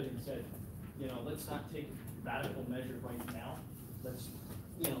understood and said, let's not take a radical measure right now. Let's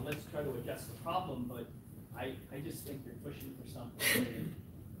try to address the problem, but I just think you're pushing for something, and,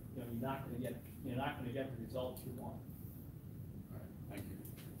 you know, you're not gonna get the results you want. All right, thank you.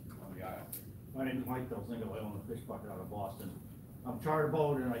 On the aisle. My name is Mike Belzinga, I own a fish bucket out of Boston. I'm charter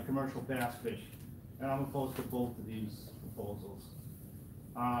boat and I commercial bass fish, and I'm opposed to both of these proposals.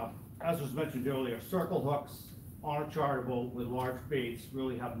 As was mentioned earlier, circle hooks on a charter boat with large baits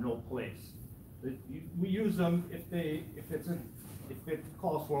really have no place. We use them if it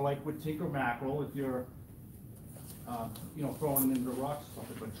calls for, like with tinker mackerel, if you're, you know, throwing them into the rocks or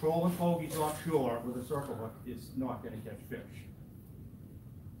something, but trolling fogies offshore with a circle hook is not gonna catch fish.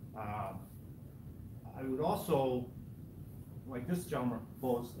 I would also, like this gentleman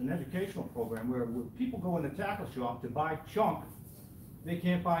proposed, an educational program where people go in the tackle shop to buy chunk, they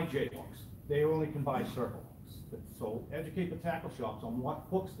can't buy J hooks. They only can buy circle hooks. So educate the tackle shops on what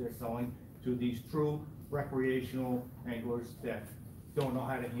hooks they're selling to these true recreational anglers that don't know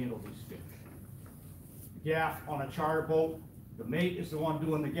how to handle these fish. Gaff on a charter boat, the mate is the one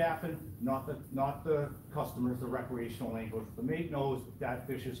doing the gaffing, not the customers, the recreational anglers. The mate knows if that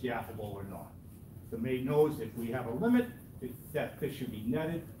fish is gaffable or not. The mate knows if we have a limit, if that fish should be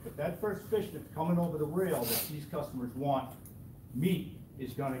netted. But that first fish that's coming over the rail that these customers want, meat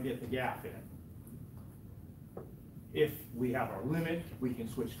is gonna get the gaff in it. If we have our limit, we can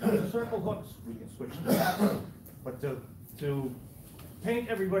switch down to circle hooks, we can switch to gaff. But to paint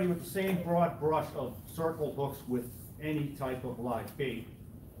everybody with the same broad brush of circle hooks with any type of live bait,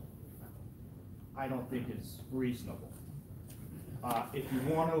 I don't think is reasonable. If you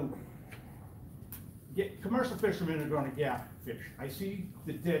want to commercial fishermen are going to gaff fish. I see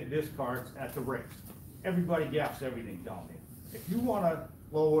the dead discards at the rigs. Everybody gaffs everything down there. If you want to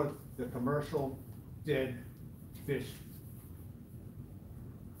lower the commercial dead fish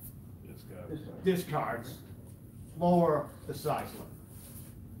discards, lower the size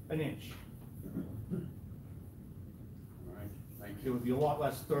limit, 1 inch. All right, thank you. There would be a lot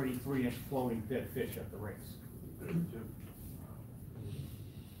less 33-inch floating dead fish at the rigs.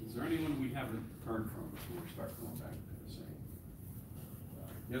 Is there anyone we haven't heard from before we start going back to the same?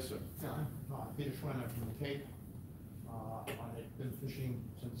 Yes, sir. Peter Schwimmer from the Cape. I've been fishing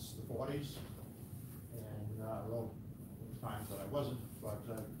since the 40s, and well, there were times that I wasn't, but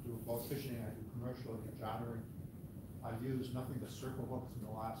I do both fishing, I do commercial, I do chartering. I've used nothing but circle hooks in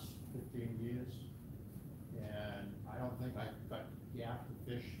the last 15 years, and I don't think I've got gaffed a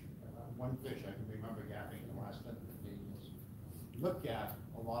fish, one fish I can remember gaffing in the last 10 to 15 years. Lip gaff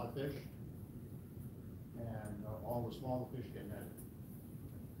a lot of fish, and all the smaller fish get netted.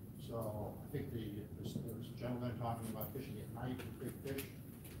 So I think there was a gentleman talking about fishing at night with big fish.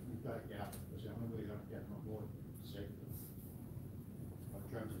 We've got a gap, because the only way you're gonna get them aboard safely. In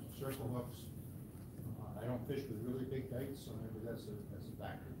terms of circle hooks, I don't fish with really big baits, so maybe that's a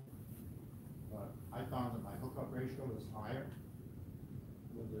factor. But I found that my hookup ratio is higher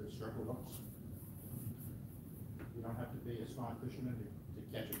with the circle hooks. You don't have to be a smart fisherman to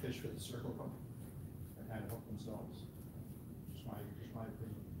catch a fish with a circle hook and how to hook themselves. Just my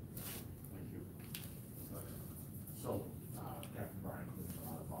opinion. Thank you. So, Captain Brian,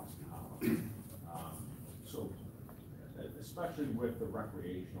 out of Boston Harbor. So, especially with the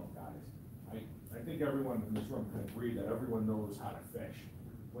recreational guys, I think everyone in this room can agree that everyone knows how to fish.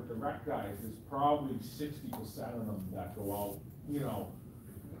 With the rec guys, there's probably 60% of them that go out, you know,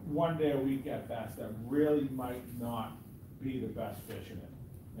 one day a week at best, that really might not be the best fishing it.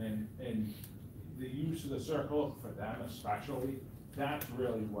 And the use of the circle for them especially, that's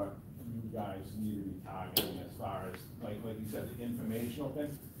really what you guys need to be targeting as far as, like you said, the informational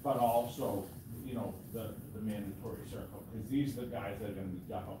thing, but also, you know, the mandatory circle, because these are the guys that are gonna be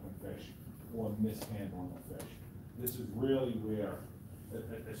duck up and fish or mishandling the fish. This is really where,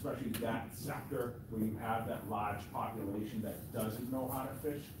 especially that sector where you have that large population that doesn't know how to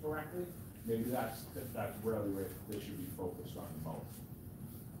fish correctly, maybe that's really where they should be focused on the most.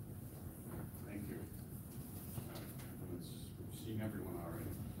 Thank you. We've seen everyone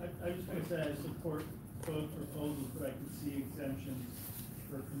already. I just want to say I support both proposals, but I can see exemptions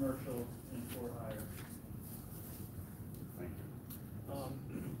for commercial and for hire. Thank you.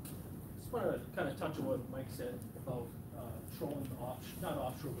 Just want to kind of touch on what Mike said about trolling not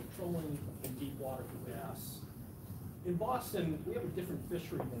offshore, but trolling in deep water for bass. In Boston, we have a different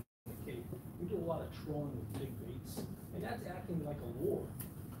fishery than the Cape. We do a lot of trolling with big baits, and that's acting like a lure.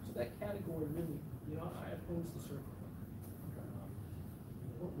 So that category really, you know, I oppose the circle.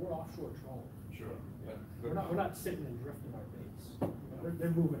 We're offshore trolling. Sure. Yeah. We're not sitting and drifting our baits. You know,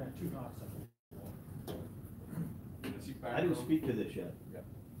 they're moving at 2 knots. I didn't speak to this yet.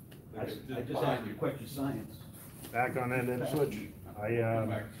 I just asked you question science. Back on that end switch.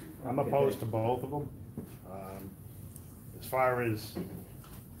 I'm opposed to both of them. As far as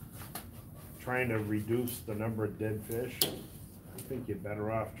trying to reduce the number of dead fish, I think you're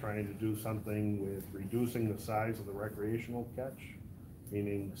better off trying to do something with reducing the size of the recreational catch,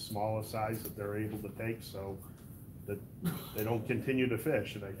 meaning smaller size that they're able to take so that they don't continue to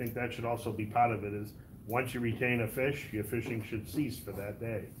fish. And I think that should also be part of it, is once you retain a fish, your fishing should cease for that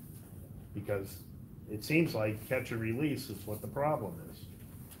day. Because it seems like catch and release is what the problem is.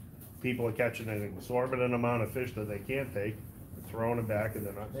 People are catching an exorbitant amount of fish that they can't take, throwing it back, and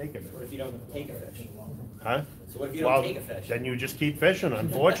they're not taking it. What if you don't take a fish? Huh? So what if you don't take a fish? Then you just keep fishing,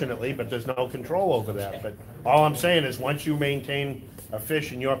 unfortunately, but there's no control over that. But all I'm saying is, once you maintain a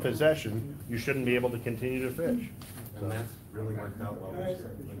fish in your possession, you shouldn't be able to continue to fish. And that's really worked out well.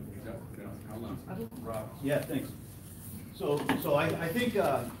 Yeah, thanks. So I think,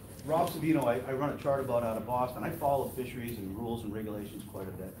 Rob Savino, I run a chart about out of Boston. I follow fisheries and rules and regulations quite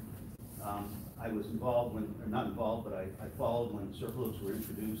a bit. I was involved when, or not involved, but I followed when circle hooks were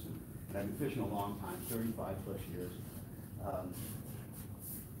introduced, and I've been fishing a long time, 35 plus years.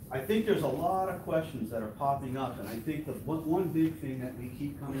 I think there's a lot of questions that are popping up, and I think the one big thing that we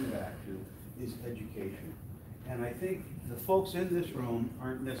keep coming back to is education. And I think the folks in this room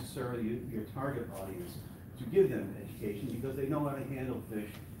aren't necessarily your target audience to give them education, because they know how to handle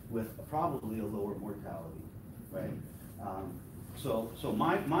fish with probably a lower mortality, right? So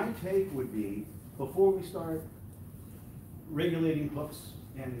my take would be, before we start regulating hooks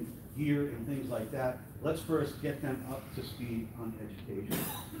and gear and things like that, let's first get them up to speed on education,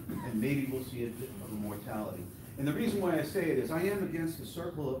 and maybe we'll see a bit of a mortality. And the reason why I say it is, I am against the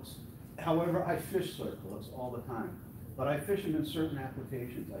circle hooks. However, I fish circle hooks all the time, but I fish them in certain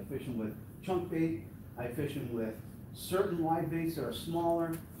applications. I fish them with chunk bait, I fish them with certain live baits that are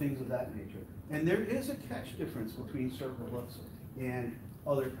smaller, things of that nature. And there is a catch difference between circle hooks and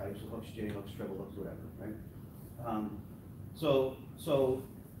other types of hooks, J hooks, treble hooks, whatever, right? So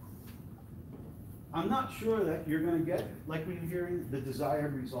I'm not sure that you're going to get, like we're hearing, the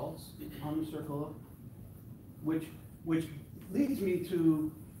desired results on the circle hook, which leads me to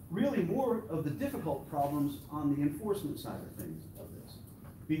really more of the difficult problems on the enforcement side of things of this.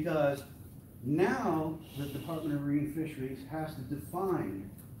 Because now the Department of Marine Fisheries has to define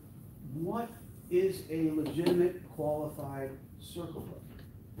what is a legitimate qualified circle hook,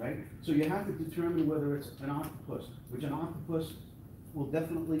 right? So you have to determine whether it's an octopus, which an octopus will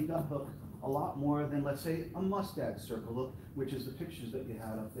definitely gut hook a lot more than, let's say, a mustad circle hook, which is the pictures that you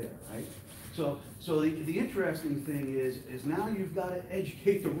had up there, right? So the interesting thing is now you've got to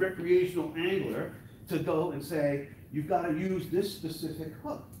educate the recreational angler to go and say, you've got to use this specific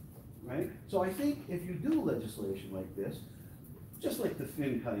hook, right? So I think if you do legislation like this, just like the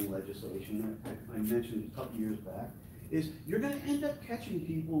fin cutting legislation that I mentioned a couple years back, is you're going to end up catching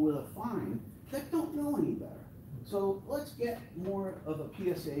people with a fine that don't know any better. So let's get more of a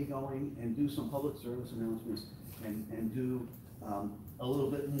PSA going and do some public service announcements and do a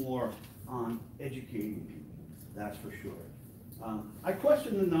little bit more on educating people, that's for sure. I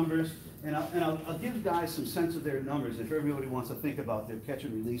question the numbers, and I'll give guys some sense of their numbers if everybody wants to think about their catch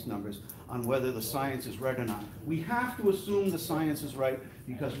and release numbers on whether the science is right or not. We have to assume the science is right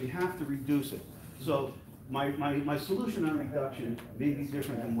because we have to reduce it. So my solution on reduction may be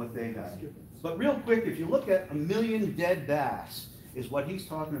different than what they have. But real quick, if you look at 1 million dead bass is what he's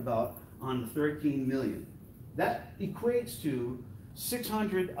talking about on the 13 million. That equates to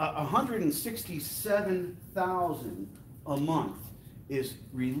 167,000 a month is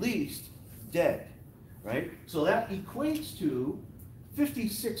released dead, right? So that equates to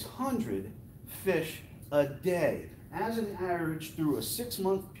 5,600 fish a day as an average through a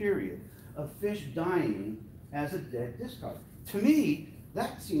 6-month period of fish dying as a dead discard. To me,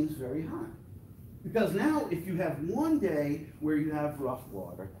 that seems very high. Because now if you have one day where you have rough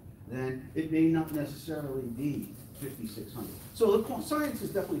water, then it may not necessarily be 5,600. So the science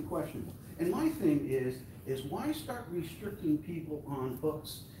is definitely questionable. And my thing is why start restricting people on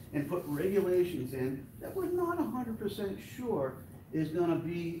hooks and put regulations in that we're not 100% sure is going to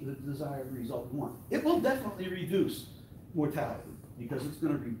be the desired result we want. It will definitely reduce mortality because it's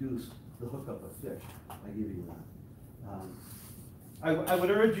going to reduce the hookup of fish. I give you that. I would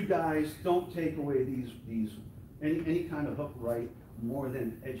urge you guys, don't take away any kind of hook right more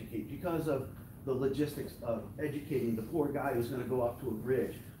than educate, because of the logistics of educating the poor guy who's going to go up to a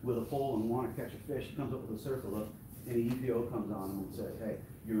bridge with a pole and want to catch a fish. He comes up with a circle hook, and the EPO comes on him and says, "Hey,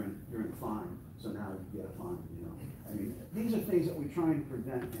 you're in fine, so now you get a fine." You know, I mean, these are things that we're trying to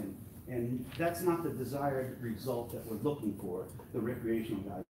prevent, and that's not the desired result that we're looking for. The recreational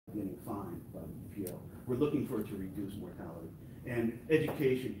guy getting fined by the EPO. We're looking for it to reduce mortality. And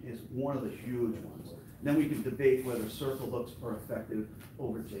education is one of the huge ones. Then we can debate whether circle hooks are effective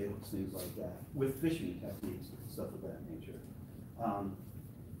over J hooks, things like that, with fishing techniques, stuff of that nature.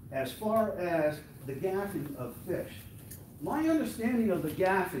 As far as the gaffing of fish, my understanding of the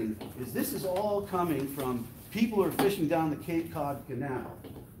gaffing is this is all coming from people who are fishing down the Cape Cod Canal,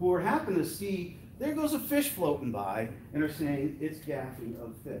 who are happen to see, there goes a fish floating by, and are saying it's gaffing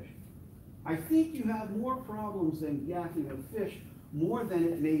of fish. I think you have more problems than gaffing of fish, more than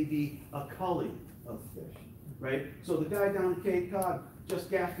it may be a culling of fish, right? So the guy down at Cape Cod just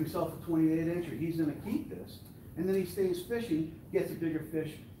gaffed himself a 28-incher, he's gonna keep this, and then he stays fishing, gets a bigger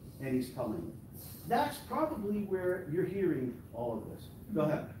fish, and he's culling it. That's probably where you're hearing all of this. Go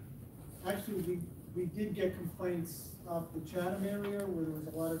ahead. Actually, we did get complaints off the Chatham area where there was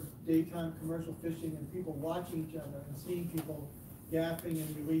a lot of daytime commercial fishing and people watching each other and seeing people gaffing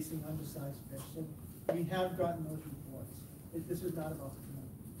and releasing undersized fish. So we have gotten those reports. This is not about the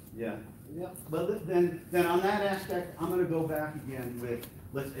community. Yeah. But then on that aspect, I'm gonna go back again with,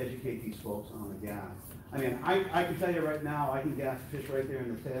 let's educate these folks on the gaff. I mean, I can tell you right now, I can gaff fish right there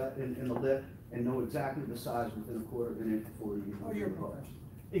in the tail, in the lip, and know exactly the size within a quarter of an inch before you even you're do the hook. professional.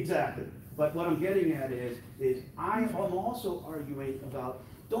 Exactly. But what I'm getting at is I am also arguing about,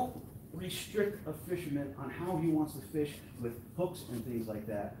 don't restrict a fisherman on how he wants to fish with hooks and things like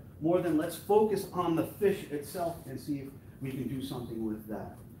that, more than let's focus on the fish itself and see if we can do something with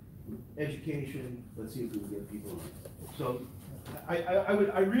that. Education, let's see if we can get people in. So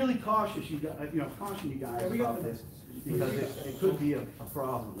I really caution you guys about this, because it could be a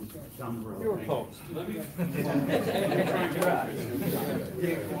problem down the road. You're opposed. Let me try and get out of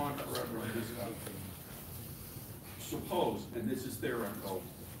this. Can't go on forever on this stuff. Suppose, and this is theoretical,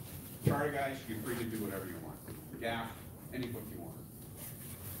 charter guys, you're free to do whatever you want. Gaff, any book you want.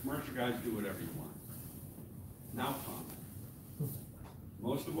 Commercial guys, do whatever you want. Now comment.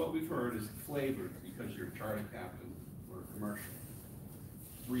 Most of what we've heard is flavored because you're a charter captain or a commercial.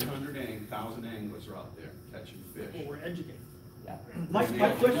 1,000 anglers are out there catching fish. Well, we're educated. Yeah. My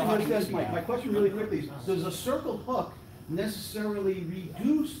question was this, Mike, my question really quickly is, does a circle hook necessarily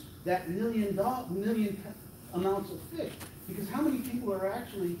reduce that million amounts of fish? Because how many people are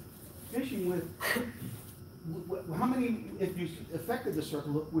actually fishing with, how many, if you affected the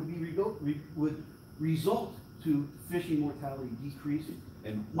circle hook, would result to fishing mortality decreasing?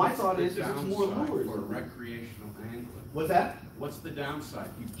 And my thought is it's more lures. For recreational angling. What's that? What's the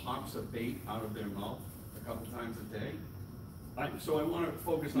downside? He pops a bait out of their mouth a couple times a day. So I want to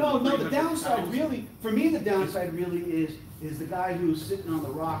focus on. No, the downside really, for me, the downside really is the guy who's sitting on the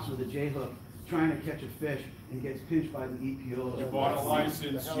rocks with a J hook trying to catch a fish and gets pinched by the EPO. You bought a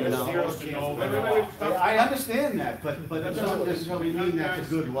license, you're You know. supposed to know the law. I understand that, but it doesn't necessarily mean that's a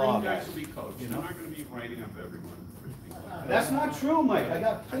good law. Green guys will be coached. You're not going to be writing up everyone. That's not true, Mike. I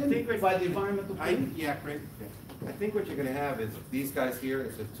got pinned by the environmental thing. Yeah, great. I think what you're gonna have is these guys here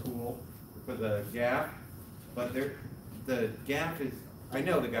is a tool for the gaff, but the gaff is, I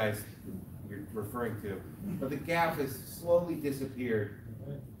know the guys you're referring to, but the gaff has slowly disappeared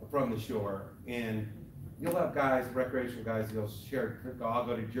from the shore, and you'll have guys, recreational guys, they'll share, I'll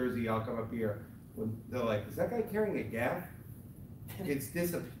go to Jersey, I'll come up here, when they're like, is that guy carrying a gaff? It's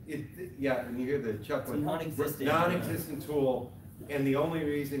yeah, and you hear the chuckling. Non-existent tool, and the only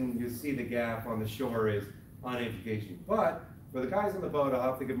reason you see the gaff on the shore is on education. But for the guys on the boat, I'll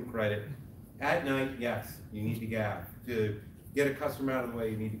have to give them credit. At night, yes, you need the gaff. To get a customer out of the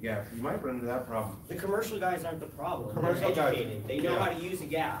way, you need the gaff. You might run into that problem. The commercial guys aren't the problem. Commercial They're guys, educated. They know how to use a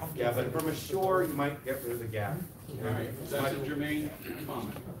gaff. Yeah, but from ashore, you might get rid of the gaff. All right, that's a germane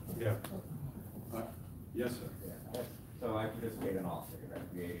comment. Yeah. Yes, sir. So I participate in all three,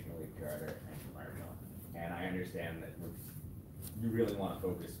 recreationally, charter, and commercial. And I understand that you really want to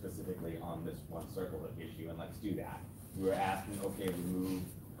focus specifically on this one circle hook issue, and let's do that. We were asking, okay, remove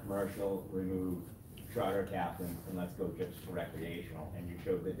commercial, remove charter captains, and let's go just for recreational. And you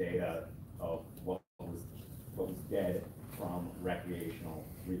showed the data of what was dead from recreational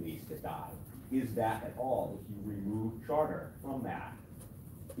release that died. Is that at all, if you remove charter from that,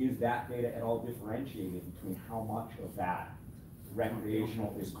 is that data at all differentiated between how much of that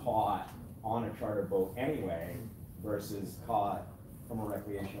recreational is caught on a charter boat anyway versus caught from a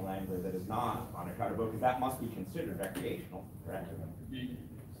recreational angler that is not on a charter boat? Because that must be considered recreational, correct?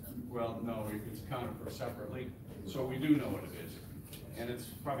 Well, no, it's accounted for separately, so we do know what it is, and it's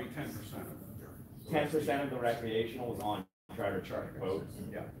probably 10% of it. 10% of the recreational was on charter boats,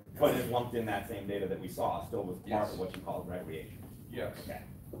 yeah, but it lumped in that same data that we saw, still was part of what you called recreational. Yes. Okay.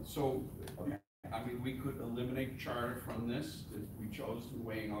 So, I mean, we could eliminate charter from this if we chose to,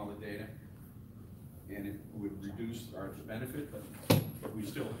 weighing all the data. and it would reduce our benefit, but we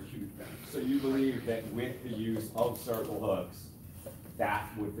still have a huge benefit. So you believe that with the use of circle hooks, that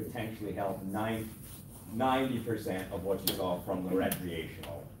would potentially help 90% of what you saw from the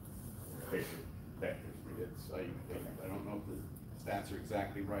recreational fishing sector? I don't know if the stats are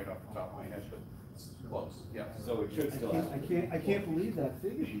exactly right off the top of my head, but it's close, yes. So it should still have. I can't believe that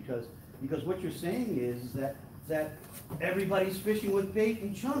figure, because what you're saying is that everybody's fishing with bait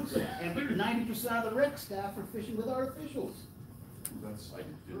and chunks, and 90% of the rec staff are fishing with artificials. I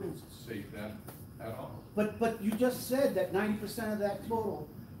didn't say that at all. But you just said that 90% of that total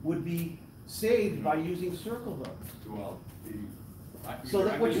would be saved by using circle hooks. Well, So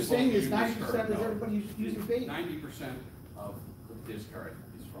that what you're saying is 90% is everybody using bait? 90% of the discard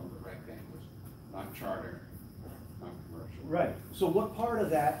is from the rectangles, not charter, not commercial. Right, so what part of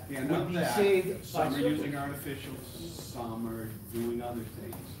that And would of be that, saved by some are circles? using artificials, some are doing other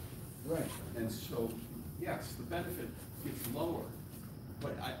things. Right. And so, yes, the benefit gets lower.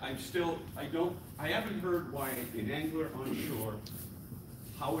 But I haven't heard why an angler on shore,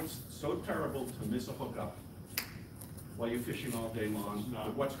 how it's so terrible to miss a hookup while you're fishing all day long,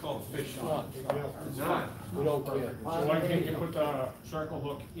 what's called fish on. It's not. We don't care. So why can't you put the circle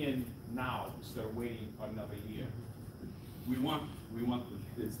hook in now instead of waiting another year? We want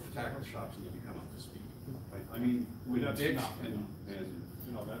it's the tackle shops need to come up to speed. I mean, with That's Dick's enough. and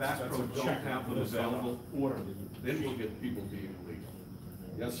You know, Bass that's Pro a don't check have them that's on available, the order. then we'll get people being illegal.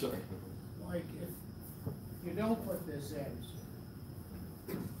 Yes, sir. Like, if you don't put this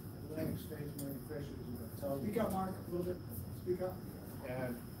in, Atlantic States Marine Fisheries is gonna tell you. Speak up, Mark, a little bit, speak up.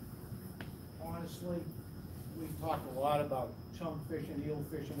 And honestly, we've talked a lot about chum fishing, eel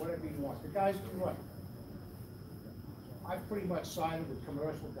fishing, whatever you want. The guys do right. I've pretty much sided with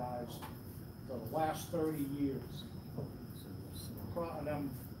commercial guys for the last 30 years. And I'm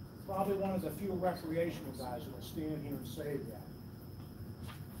probably one of the few recreational guys who will stand here and say that.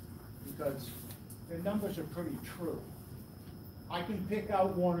 Because the numbers are pretty true. I can pick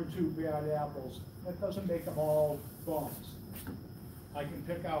out one or two bad apples. That doesn't make them all bums. I can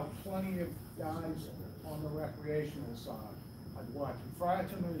pick out plenty of guys on the recreational side. I've watched far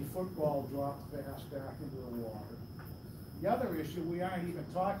too many football drop bass back into the water. The other issue we aren't even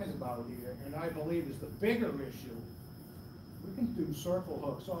talking about here, and I believe is the bigger issue, we can do circle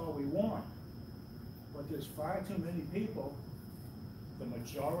hooks all we want, but there's far too many people, the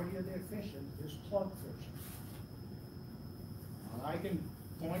majority of their fishing is plug fishing. And I can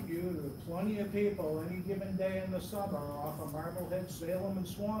point you to plenty of people any given day in the summer off of Marblehead, Salem, and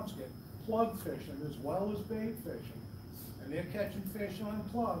Swampscott, plug fishing as well as bait fishing. And they're catching fish on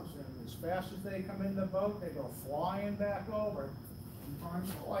plugs, and as fast as they come in the boat, they go flying back over. And times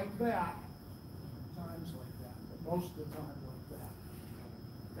like that, but most of the time like that.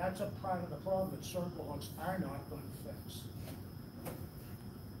 That's a part of the problem that circle hooks are not going to fix.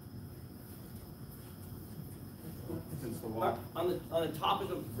 On the topic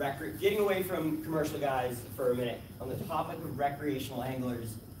of getting away from commercial guys for a minute, on the topic of recreational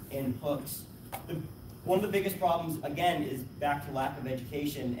anglers and hooks, one of the biggest problems, again, is back to lack of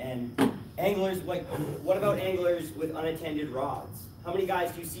education. And anglers, like, what about anglers with unattended rods? How many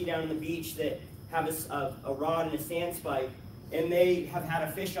guys do you see down on the beach that have a rod and a sand spike, and they have had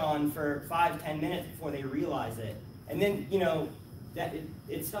a fish on for 5-10 minutes before they realize it? And then, you know,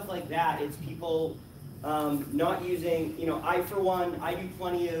 it's stuff like that. It's people not using, you know, I, for one, I do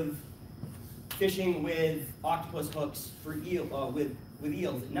plenty of fishing with octopus hooks for with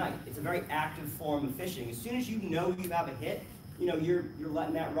eels at night. It's a very active form of fishing. As soon as you know you have a hit, you know, you're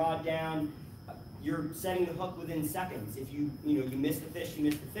letting that rod down, you're setting the hook within seconds. If you miss the fish, you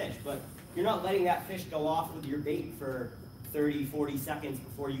miss the fish. But you're not letting that fish go off with your bait for 30, 40 seconds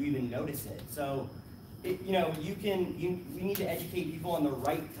before you even notice it. So, we need to educate people on the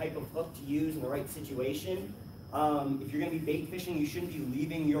right type of hook to use in the right situation. If you're gonna be bait fishing, you shouldn't be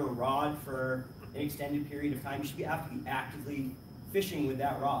leaving your rod for an extended period of time. You should have to be actively fishing with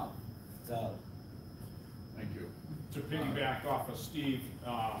that rod. So. Thank you. To piggyback off of Steve,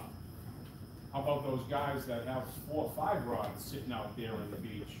 how about those guys that have 4 or 5 rods sitting out there on the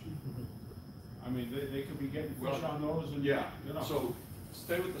beach? I mean, they could be getting fish on those, and yeah. You know. So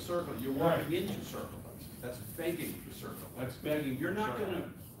stay with the circle. You're walking into circle. That's begging for circle. That's begging. You're not gonna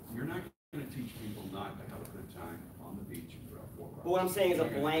teach people not to have a good time on the beach and throw 4 rods. But what I'm saying is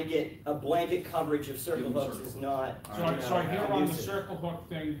a blanket coverage of circle hooks is not. So here on the circle hook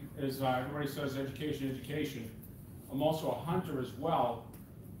thing is everybody says education. I'm also a hunter as well.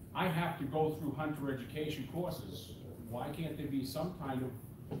 I have to go through hunter education courses. Why can't there be some kind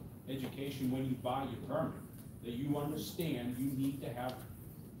of education when you buy your permit that you understand you need to have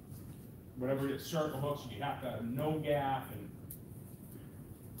whatever it is, circle hooks, you have to have no gaff and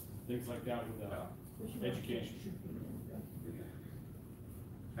things like that with education.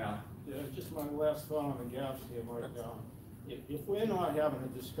 Al? Yeah, just my last thought on the gaps here, Mike. If we're not having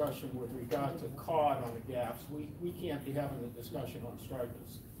a discussion with regard to cod on the gaps, we can't be having a discussion on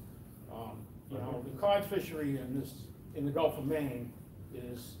stripers. You know, the cod fishery in the Gulf of Maine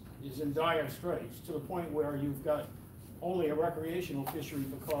is in dire straits, to the point where you've got only a recreational fishery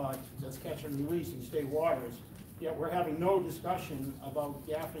for cod that's catch and release in state waters, yet we're having no discussion about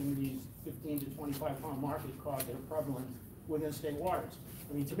gaffing these 15 to 25 pound market cod that are prevalent within state waters.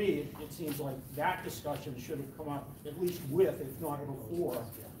 I mean, to me, it seems like that discussion should have come up at least with, if not before,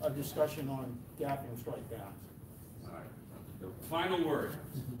 a discussion on gaffing striped bass. All right. The final word,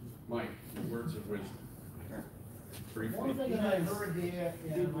 Mike, the words of wisdom. Briefly. One thing that I heard here,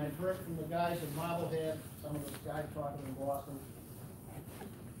 and I've heard from the guys in Marblehead, some of the guys talking in Boston,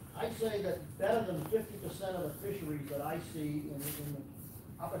 I'd say that better than 50% of the fisheries that I see in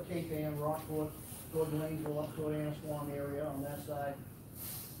the Upper Cape Ann, Rockport, toward Lanesville, up toward Annisquam area on that side,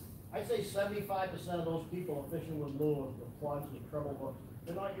 I'd say 75% of those people are fishing with lures, with plugs, with treble hooks.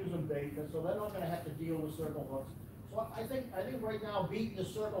 They're not using bait, so they're not gonna have to deal with circle hooks. So I think right now, beating the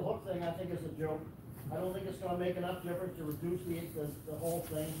circle hook thing, I think is a joke. I don't think it's gonna make enough difference to reduce the whole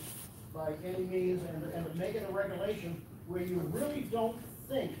thing by any means, and to make it a regulation where you really don't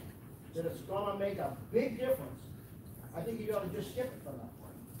think that it's gonna make a big difference. I think you ought to just skip it for now.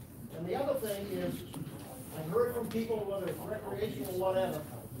 And the other thing is, I heard from people, whether it's recreational or whatever,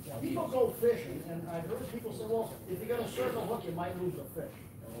 people go fishing, and I've heard people say, well, if you got a circle hook, you might lose a fish.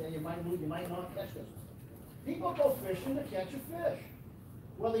 Okay, you might not catch this. People go fishing to catch a fish.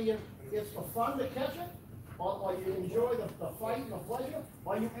 Whether it's for fun to catch it, or you enjoy the fight and the pleasure,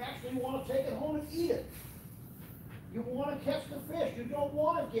 or you actually want to take it home and eat it. You want to catch the fish, you don't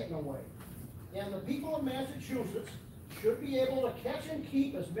want it getting away. And the people in Massachusetts should be able to catch and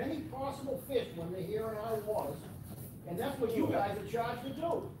keep as many possible fish when they're here in our waters. And that's what you guys are charged to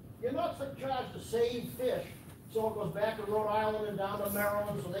do. You're not charged to save fish so it goes back to Rhode Island and down to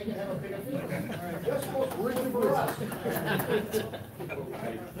Maryland so they can have a bigger fish. You're supposed to do it for us.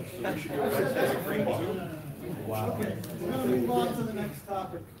 Wow. Okay, we're gonna move on to the next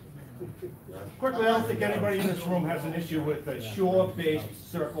topic. Quickly, I don't think anybody in this room has an issue with the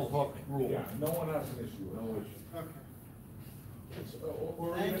shore-based circle hook rule. Yeah, no one has an issue, no issue. Okay.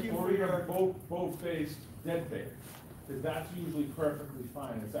 Or Thank you even, for or even your- boat-based dead bait, because that's usually perfectly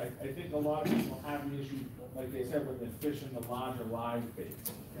fine. It's, I think a lot of people have the issue, like they said, when they're fishing the larger live bait.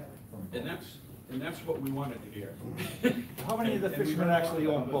 And that's what we wanted to hear. How many of the And we fishermen don't actually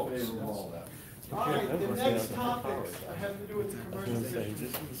want own to boats? favor all that. All right, the next topics have to do with the commercial fishing.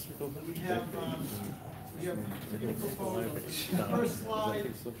 We have three proposals. The first slide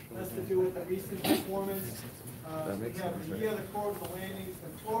has to do with the recent performance. We have the year, the quota, the landings,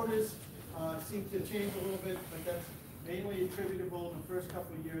 the quotas seem to change a little bit, but that's mainly attributable in the first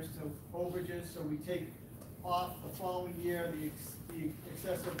couple of years to overages. So we take off the following year the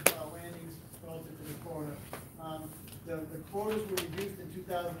excessive landings relative to the quota. The quotas were reduced in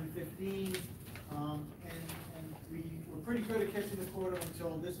 2015. And we were pretty good at catching the quota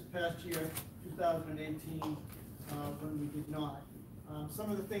until this past year, 2018, when we did not.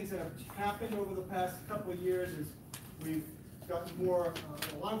 Some of the things that have happened over the past couple of years is we've gotten more,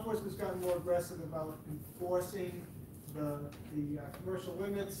 law enforcement's gotten more aggressive about enforcing the commercial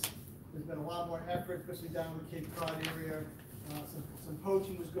limits. There's been a lot more effort, especially down in the Cape Cod area. Some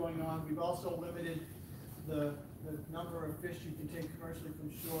poaching was going on. We've also limited the number of fish you can take commercially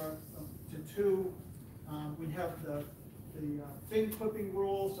from shore to 2. We have the fin clipping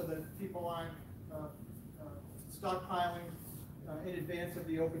rule so that people aren't stockpiling in advance of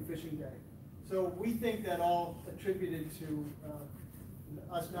the open fishing day. So we think that all attributed to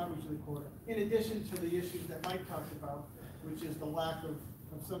us not reaching the quota. In addition to the issues that Mike talked about, which is the lack of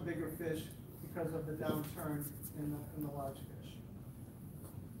some bigger fish because of the downturn in the large fish.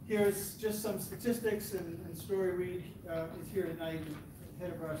 Here's just some statistics, and Story Reed is here tonight,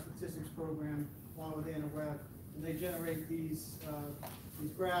 head of our statistics program, along with Anna Webb, and they generate these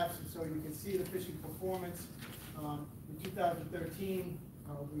graphs, and so you can see the fishing performance. In 2013,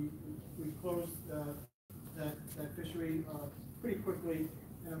 we closed that fishery pretty quickly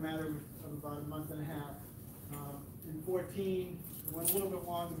in a matter of about a month and a half. In 14, it went a little bit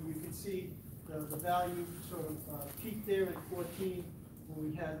longer, but you can see the value sort of peaked there at 14 when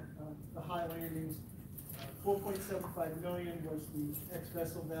we had the high landings. 4.75 million was the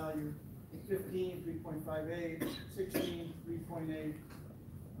ex-vessel value. 15, 3.58, 16, 3.8.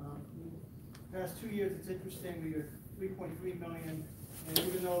 Past 2 years, it's interesting, we had 3.3 million And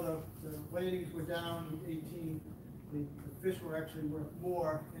even though the landings were down in 18, the fish were actually worth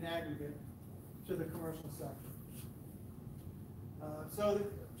more in aggregate to the commercial sector.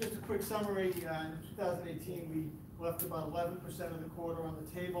 Just a quick summary, in 2018, we left about 11% of the quota on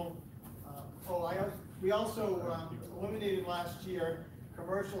the table. We also eliminated last year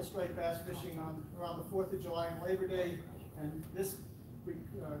commercial striped bass fishing around the 4th of July and Labor Day, and this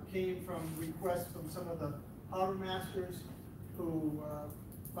came from requests from some of the harbor masters who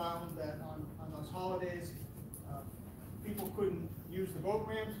found that on those holidays, people couldn't use the boat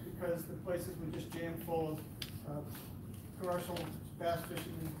ramps because the places were just jammed full of commercial bass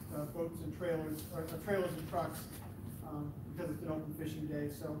fishing boats and trailers, or trailers and trucks, because it's an open fishing day.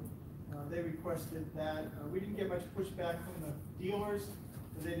 So they requested that. We didn't get much pushback from the dealers,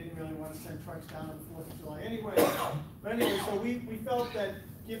 because they didn't really want to send trucks down on the 4th of July anyway. But anyway, so we felt that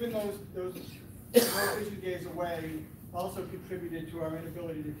given those fishing days away also contributed to our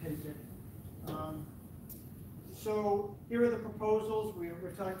inability to take it. So here are the proposals.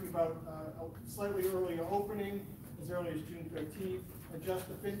 We're talking about a slightly earlier opening, as early as June 13th, adjust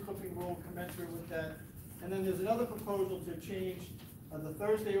the fin clipping rule commensurate with that. And then there's another proposal to change the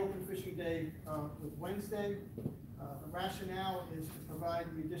Thursday open fishing day with Wednesday. The rationale is to provide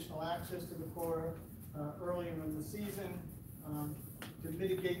the additional access to the quota earlier in the season, to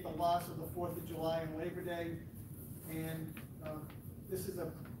mitigate the loss of the 4th of July and Labor Day. And this is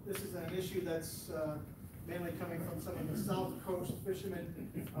an issue that's mainly coming from some of the South Coast fishermen.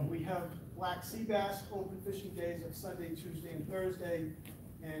 We have black sea bass open fishing days of Sunday, Tuesday, and Thursday,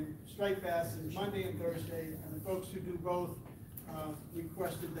 and striped bass is Monday and Thursday. And the folks who do both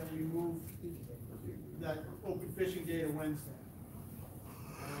requested that we move that open fishing day to Wednesday.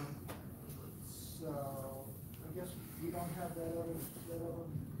 So I guess we don't have that other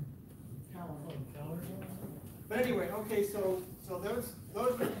calendar. But anyway, okay, so those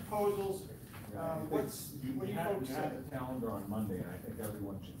are the proposals. What do you folks say? You had the calendar on Monday, and I think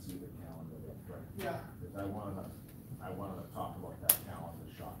everyone should see the calendar, right? Yeah. Because I wanted to talk about that calendar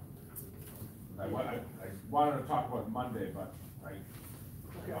shot. I wanted to talk about Monday, but I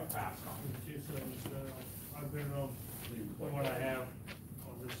got passed on. I've been on what I have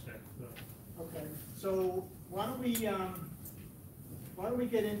on this deck. Okay, so why don't we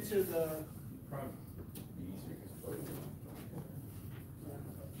get into the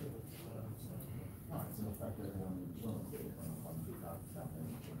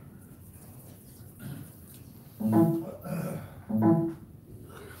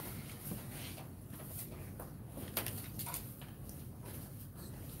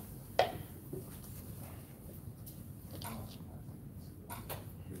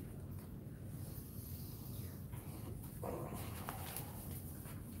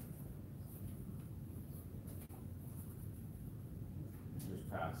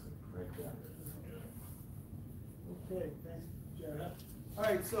Okay, thanks, Jared. All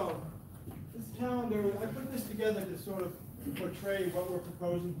right, so this calendar, I put this together to sort of portray what we're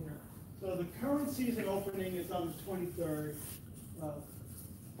proposing here. So the current season opening is on the 23rd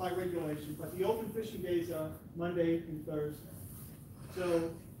by regulation, but the open fishing days are Monday and Thursday.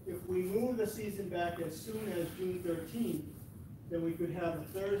 So if we move the season back as soon as June 13th, then we could have a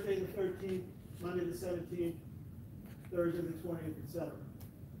Thursday the 13th, Monday the 17th, Thursday the 20th, etc.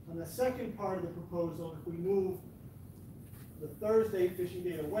 On the second part of the proposal, if we move the Thursday fishing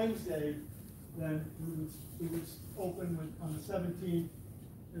day to Wednesday, then we would open on the 17th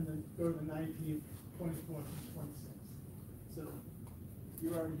and then go to the 19th, 24th, and 26th. So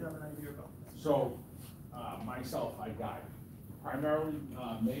you already have an idea about that. So myself, I guide primarily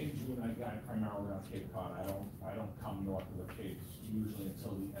May and June. I guide primarily on Cape Cod. I don't come north of the Capes usually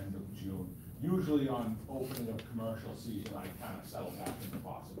until the end of June. Usually on opening of commercial season, I kind of settle back into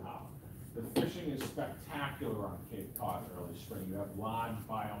Boston Harbor. The fishing is spectacular on Cape Cod early spring. You have large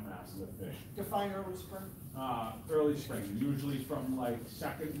biomasses of fish. Define early spring? Early spring, usually from like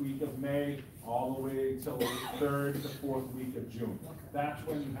second week of May all the way till the 3rd to 4th week of June. Okay. That's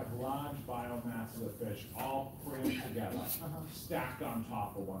when you have large biomasses of fish all crammed together, stacked on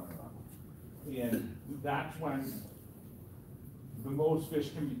top of one another. And that's when the most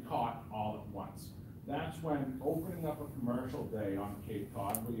fish can be caught all at once. That's when opening up a commercial day on Cape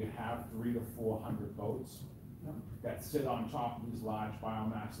Cod, where you have 300 to 400 boats that sit on top of these large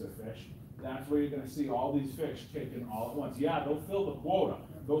biomasses of fish, that's where you're going to see all these fish taken all at once. Yeah, they'll fill the quota.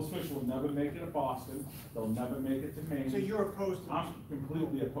 Those fish will never make it to Boston. They'll never make it to Maine. So you're opposed to it? I'm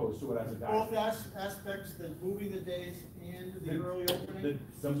completely opposed to it as a guy. Both aspects, the moving the days and the early opening?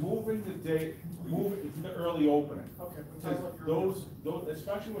 The moving the day, it's the early opening. Okay. Those,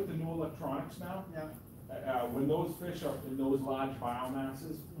 especially with the new electronics now, yeah. when those fish are in those large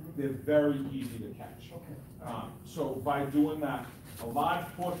biomasses, they're very easy to catch. So by doing that, a large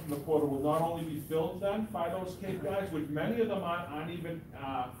portion of the quota will not only be filled then by those Cape guys, which many of them aren't even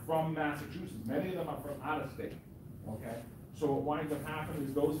from Massachusetts, many of them are from out of state, okay? So what winds up happening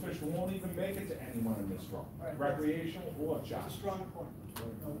is those fish won't even make it to anyone in this row, recreational or That's charter. a strong point.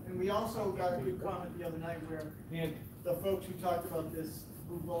 And we also got a good comment the other night where the folks who talked about this,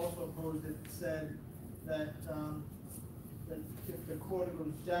 who've also opposed it, said that, that if the quota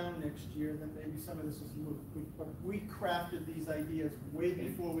goes down next year, then maybe some of this is moot. We crafted these ideas way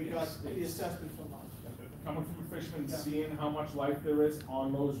before we got the assessment from us. Coming from a fisherman, seeing how much life there is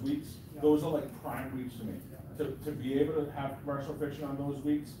on those weeks, those are like prime weeks for me. To be able to have commercial fishing on those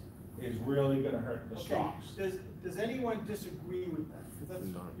weeks is really gonna hurt the stocks. Does anyone disagree with that? 'Cause that's,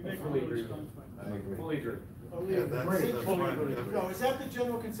 you make a Fully really agree. strong point. I agree. Fully agree. Fully Yeah, agree. that's Fully fine. agree. No, is that the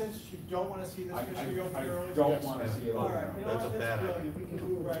general consensus? You don't wanna see this fishery open early? I don't wanna see it All open. right, you know what, that's brilliant, we can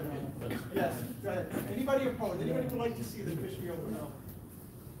move right on. Yes, go ahead. Anybody opposed? Anybody would like to see the fishery open early?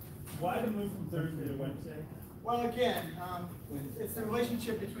 Why the move from Thursday to Wednesday? Well, again, it's the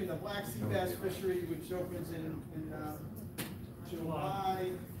relationship between the Black Sea Bass fishery, which opens in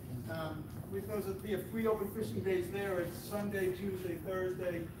July. Those would be a free open fishing days there. It's Sunday, Tuesday,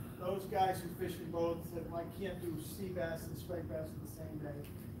 Thursday. Those guys who fish in boats said, well, I can't do sea bass and striped bass on the same day.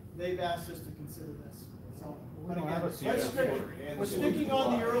 They've asked us to consider this. So, but again, let's stick, we're sticking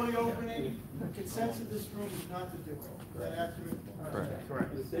on the early opening. The consensus of this room is not to do it. Is that accurate?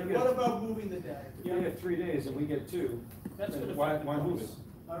 Correct. And what about moving the day? You only have 3 days and we get 2. That's Then gonna why affect the move price. it?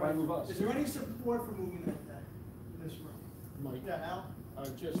 All Why right. move us? Is there any support for moving that day in this room? Mike, Yeah, Al?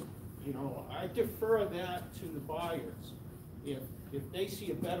 just, you know, I defer that to the buyers. If they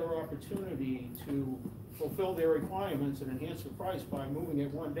see a better opportunity to fulfill their requirements and enhance the price by moving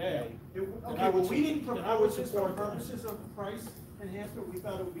it one day, then Okay, I well, would, we didn't then I would propose this for support that. purposes of price enhancement, we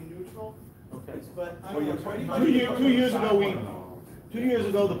thought it would be neutral. Okay. But I Well, don't know, yeah, for 2 anybody. years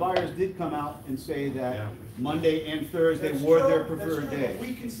ago, the buyers did come out and say that Monday and Thursday were their preferred That's true, days. but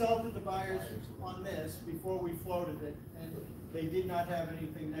we consulted the buyers on this before we floated it, and they did not have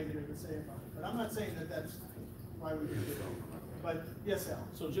anything negative to say about it. But I'm not saying that that's why we did it. But, yes, Al?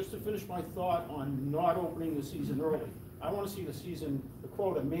 So just to finish my thought on not opening the season early, I want to see the season, the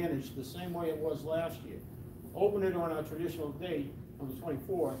quota managed the same way it was last year. Open it on our traditional date on the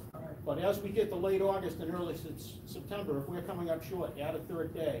 24th, but as we get to late August and early September, if we're coming up short, add a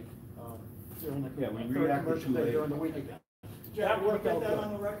third day during the we third reacted commercial too day late. during the week again. Jack, That can we worked get out that good.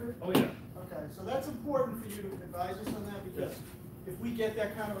 on the record? Oh, yeah. Okay, so that's important for you to advise us on that, because if we get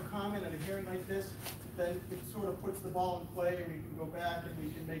that kind of a comment at a hearing like this, then it sort of puts the ball in play, and we can go back and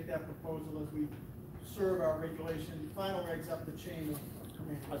we can make that proposal as we serve our regulation, final regs up the chain of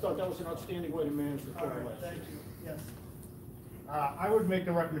command. I thought that was an outstanding way to manage the All quota right, last thank year. you, yes. I would make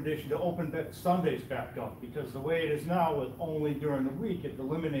the recommendation to open Sundays back up, because the way it is now, with only during the week, it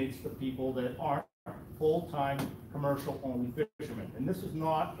eliminates the people that aren't full-time commercial-only fishermen. And this is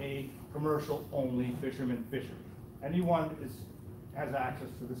not a commercial-only fisherman fishery. Anyone has access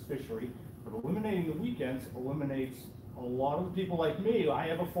to this fishery, but eliminating the weekends eliminates a lot of people like me. I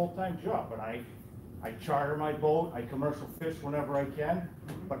have a full-time job, but I charter my boat, I commercial fish whenever I can,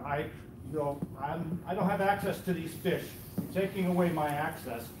 but I don't have access to these fish. You're taking away my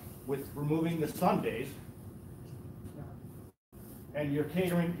access with removing the Sundays, and you're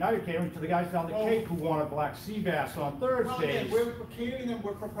catering to the guys down the Cape who want a black sea bass on Well, again, Thursdays. we're catering them,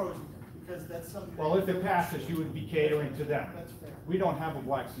 we're proposing them, because that's something. Well, if it passes, you would be catering to them. That's fair. We don't have a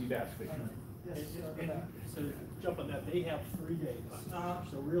black sea bass fisherman. Yes, So jump on that, they have 3 days,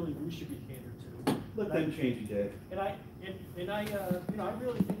 so really we should be catered to. Let them change the day. And I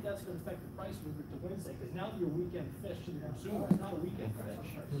really think that's gonna affect the price movement to Wednesday, because now you're weekend fish to the consumer, it's not a weekend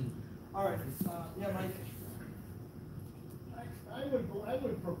fish. All right, yeah, Mike? I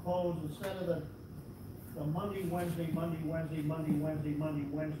would propose, instead of the Monday, Wednesday, Monday, Wednesday, Monday, Wednesday, Monday,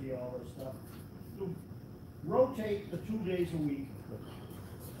 Wednesday, all this stuff, to rotate the 2 days a week.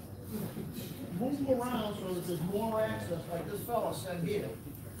 Move them around so that there's more access, like this fellow said here.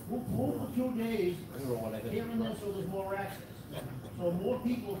 Move the 2 days here and there so there's more access. So more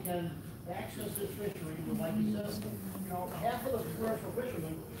people can access this fishery, with, like he says, half of the commercial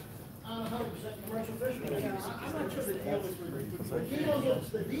fishermen aren't 100% commercial fishermen. I'm not sure the deal is,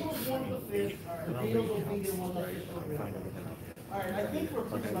 the dealers want the fish, the dealers will be the one that fish will be. All right, I think we're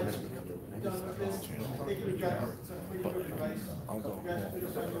pretty much done with this. I think we've got some pretty good advice.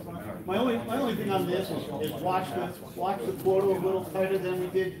 My only thing on this is watch the quota a little tighter than we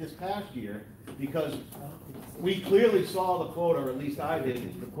did this past year, Because we clearly saw the quota, or at least I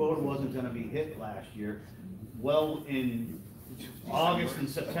did, the quota wasn't gonna be hit last year. Well, in August and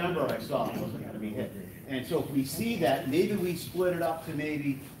September, I saw it wasn't gonna be hit. And so if we see that, maybe we split it up to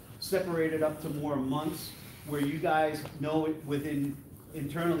maybe separate it up to more months, where you guys know it within,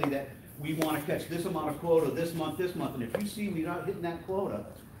 internally, that we wanna catch this amount of quota this month, and if you see we're not hitting that quota,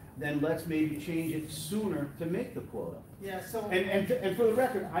 then let's maybe change it sooner to make the quota. Yeah, so. And for the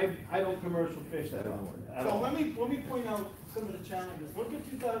record, I don't commercial fish that often at So all. let me point out some of the challenges. Look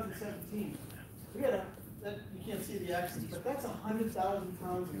at 2017. We had that, you can't see the axis, but that's 100,000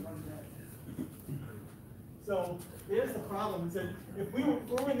 pounds in one day. So there's the problem, is that if we were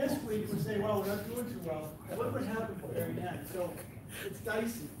in this week, we'd say, well, we're not doing too well, what would happen for very end? So it's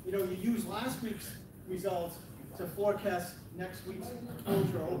dicey. You know, you use last week's results to forecast next week's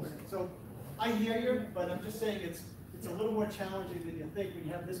closure or opening. So I hear you, but I'm just saying it's a little more challenging than you think when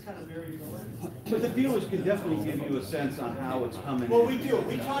you have this kind of variability. But the dealers can definitely give you a sense on how it's coming. Well, we do.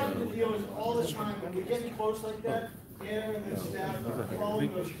 We talk to the dealers all the time. When we get close like that, Aaron and the staff are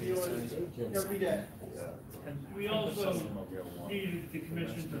calling those dealers every day. We also need the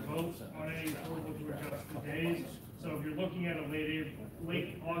commission to vote on any approval to adjust the days. So if you're looking at a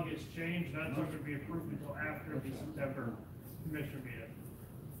late August change, that's not going to be approved until after the September commission meeting,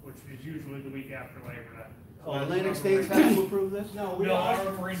 which is usually the week after Labor Day. Oh, Atlantic States has to approve this? No, we No, are.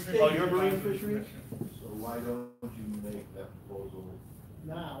 our marine Oh, your marine fisheries? So why don't you make that proposal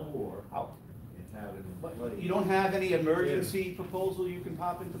now or out and have it in place? You don't have any emergency proposal you can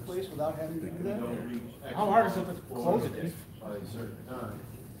pop into place without having to do that? How hard is it to close it? By a certain time,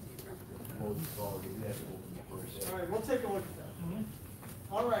 close the call, you have to open the first. All right, we'll take a look at that.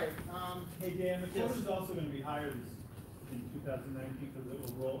 All right. Hey, Dan, the Yes. quota's also gonna be higher in 2019 because it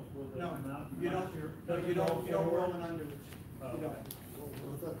will roll, will the No, amount from you last don't, year? no, you don't roll an underage. Oh, You don't.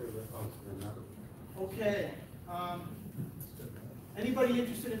 Okay, anybody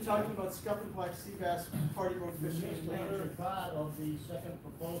interested in talking about scup and black sea bass party boat fishing in The Maine? third part of the second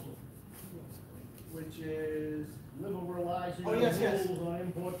proposal, Which is, liberalizing Oh, yes, yes. the rules on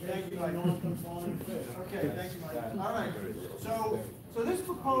Thank importation you, of Mike. non-conforming fish. okay, thank you, Mike. All right, so this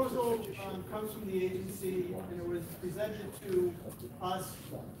proposal comes from the agency, and it was presented to us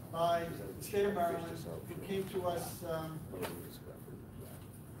by the state of Maryland, who came to us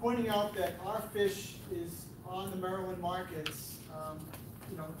pointing out that our fish is on the Maryland markets,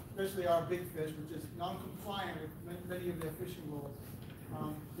 you know, especially our big fish, which is non-compliant with many of their fishing rules.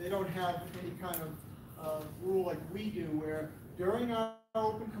 They don't have any kind of rule like we do, where during our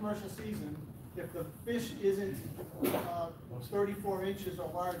open commercial season, if the fish isn't 34 inches or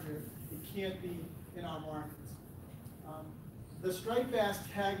larger, it can't be in our markets. The striped bass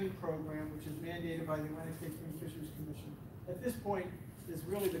tagging program, which is mandated by the Atlantic States Marine Fisheries Commission, at this point is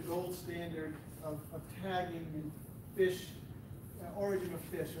really the gold standard of tagging and fish, origin of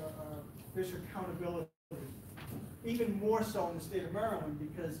fish, fish accountability. Even more so in the state of Maryland,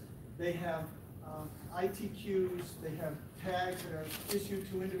 because they have ITQs, they have tags that are issued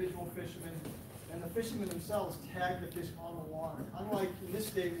to individual fishermen, and the fishermen themselves tag the fish on the water. Unlike in this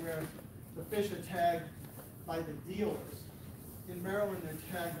state where the fish are tagged by the dealers, in Maryland they're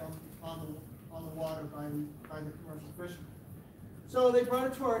tagged on the water by the commercial fishermen. So they brought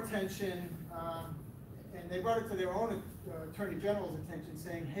it to our attention, and they brought it to their own Attorney General's attention,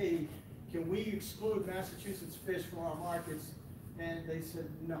 saying, hey, can we exclude Massachusetts fish from our markets? And they said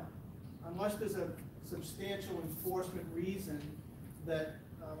no. Unless there's a substantial enforcement reason that,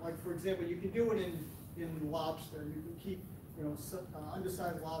 like for example, you can do it in lobster. You can keep, you know,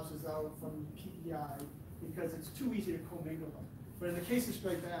 undersized lobsters out from PEI because it's too easy to commingle them. But in the case of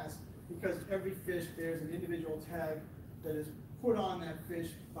striped bass, because every fish bears an individual tag that is put on that fish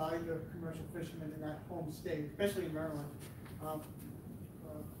by the commercial fishermen in that home state, especially in Maryland,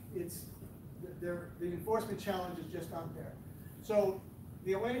 the enforcement challenge is just not there. So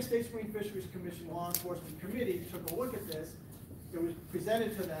the Atlantic States Marine Fisheries Commission Law Enforcement Committee took a look at this. It was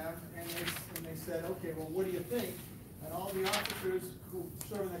presented to them, and they said, okay, well, what do you think? And all the officers who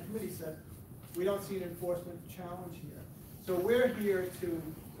serve in that committee said, we don't see an enforcement challenge here. So we're here to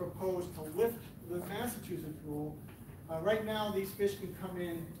propose to lift the Massachusetts rule. Right now, these fish can come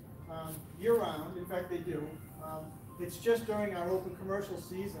in year-round. In fact, they do. It's just during our open commercial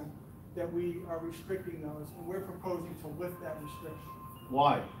season that we are restricting those, and we're proposing to lift that restriction.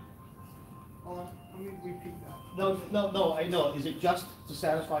 Why? Let me repeat that. No, I know. Is it just to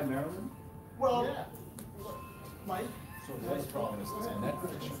satisfy Maryland? Well, Mike? So the other problem is it's a net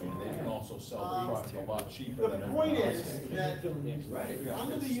fish, I mean, they can also sell the product a lot cheaper than The everyone point else. is that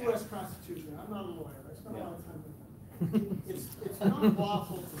under the US Constitution, I'm not a lawyer, I spent a lot of time with them. It's not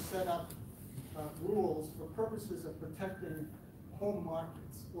lawful to set up rules for purposes of protecting home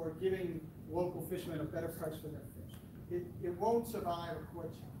markets or giving local fishermen a better price for their fish. It won't survive a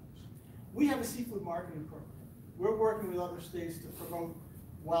court challenge. We have a seafood marketing program. We're working with other states to promote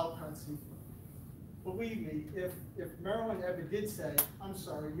wild-caught seafood. Believe me, if Maryland ever did say, I'm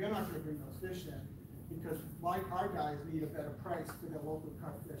sorry, you're not gonna bring those fish in, because our guys need a better price for their local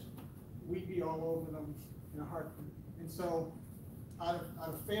caught fish, we'd be all over them in a heartbeat. And so, out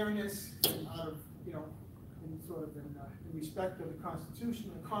of fairness, and out of, in respect of the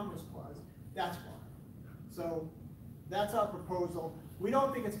Constitution and the Commerce Clause, that's why. So, that's our proposal. We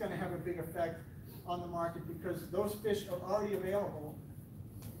don't think it's gonna have a big effect on the market because those fish are already available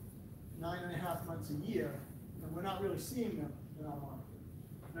 9.5 months a year, and we're not really seeing them in our market.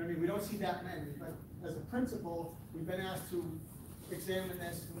 I mean, we don't see that many, but as a principle, we've been asked to examine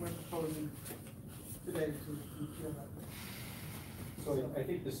this, and we're proposing today to repeal that. So I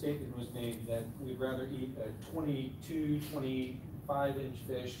think the statement was made that we'd rather eat a 22, 25-inch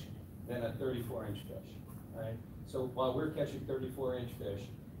fish than a 34-inch fish, right? So while we're catching 34-inch fish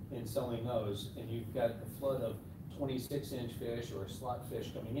and selling those, and you've got a flood of 26-inch fish or slot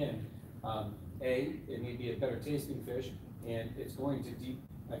fish coming in, it may be a better tasting fish, and it's going to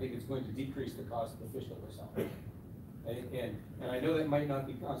I think it's going to decrease the cost of the fish that we're selling. And I know that might not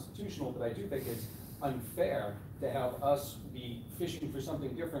be constitutional, but I do think it's unfair to have us be fishing for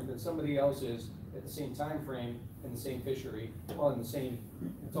something different than somebody else is at the same time frame in the same fishery, well, in the same,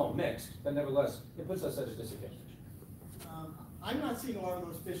 it's all mixed, but nevertheless, it puts us at a disadvantage. I'm not seeing a lot of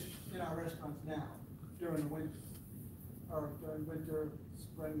those fish in our restaurants now during the winter, or during winter,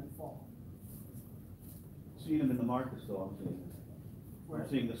 spring, and fall. Seeing them in the markets though, I'm seeing. Where? I'm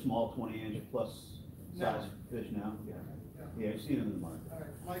seeing the small 20-inch plus size fish now. Yeah, I've seen them in the market. All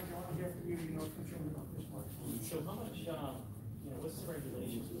right, Mike, I want to hear from you, you know, controlling about fish market. So how much, what's the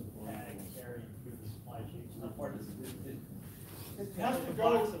regulations with ag carrying through the supply chain? How far does it has to the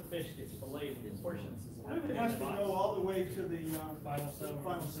go. box of fish gets filleted in portions? It has to go all the way to the final settlement.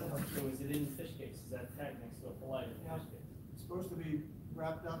 Final settlement. So is it in the fish case? Is that tagged next to a fillet in the Yeah. fish case? It's supposed to be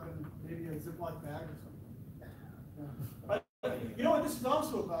wrapped up in maybe a Ziploc bag or something. But you know what this is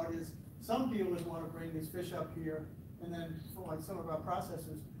also about is some dealers want to bring these fish up here and then, for like some of our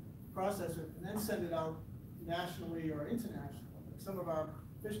processors, process it and then send it out nationally or internationally. Like some of our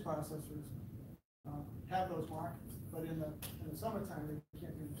fish processors have those markets, but in the summertime they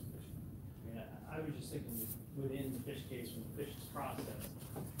can't do this fish. Yeah, I was just thinking within the fish case when the fish is processed,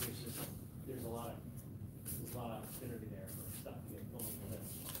 there's a lot of opportunity there for stuff to get going with it.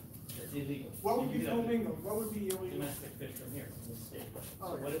 That's illegal. What would be illegal? What would be illegal? Domestic fish from here, from the state.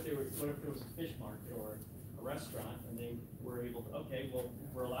 Oh, So what if there was a fish market or a restaurant and they were able to, okay, well,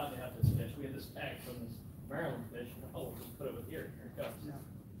 we're allowed to have this fish. We have this tag from this Maryland fish. Oh, we'll just put it with here it goes. Yeah.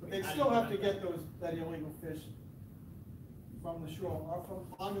 But they still have to get that illegal fish from the shore, or from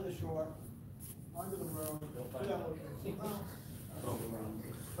onto the shore, onto the road, to that location.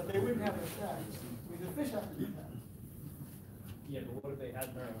 But they wouldn't have their tags. I mean, the fish have to be tagged. Yeah, but what if they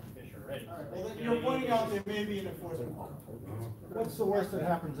had Maryland fish already? All right, well, then you're pointing out there may be an enforcement. What's the worst that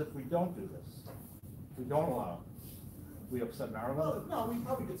happens if we don't do this? If we don't allow it? We upset Maryland? Well, no, we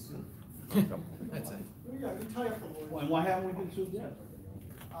probably could sue. That's it. Yeah, we tie up the law. And why haven't we been sued yet?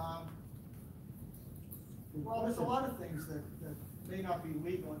 Well, there's a lot of things that may not be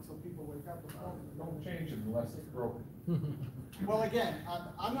legal until people wake up about it. Don't change it unless it's broken. Well, again,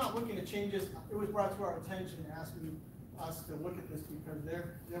 I'm not looking to change this. It was brought to our attention, asking us to look at this because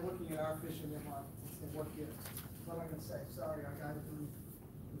they're looking at our fish in their markets and saying, what gives? What am I gonna say? Sorry, our guys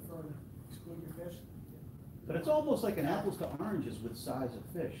prefer to exclude your fish. But it's almost like an apples to oranges with size of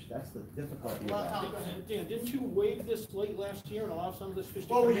fish. That's the difficulty about it. Dan, didn't you waive this late last year and allow some of this fish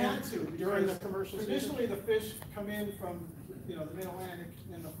to Well, come we in had to. during the because commercial season? Traditionally, the fish come in from, the Mid-Atlantic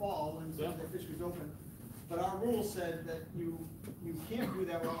in the fall when the fishery's open. But our rule said that you can't do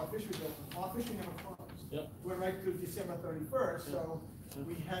that while our fishery's open. Our fishery never closed. Yep. We're right through December 31st, so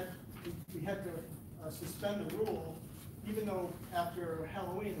we had to suspend the rule, even though after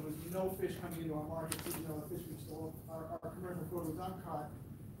Halloween there was no fish coming into our markets, even though the fishery was still open. Our commercial quota was uncaught,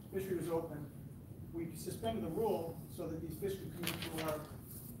 fishery was open. We suspended the rule so that these fish could come into our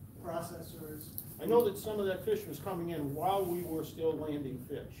processors. I know that some of that fish was coming in while we were still landing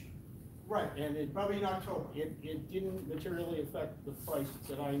fish. Right, and it probably in October. It didn't materially affect the price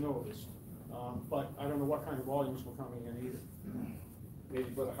that I noticed, but I don't know what kind of volumes were coming in either. Maybe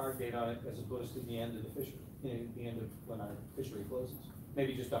put a hard date on it as opposed to the end of the fishery, the end of when our fishery closes.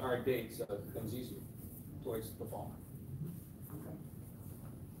 Maybe just a hard date so it becomes easier towards the fall. Okay.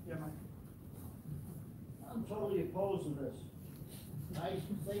 Yeah, Mike. I'm totally opposed to this. I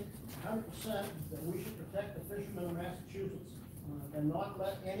think 100% that we should protect the fishermen of Massachusetts and not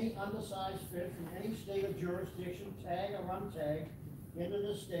let any undersized fish from any state or jurisdiction tag or untag into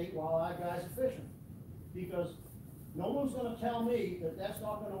this state while our guys are fishing. Because no one's gonna tell me that that's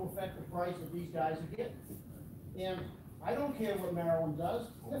not gonna affect the price that these guys are getting. And I don't care what Maryland does,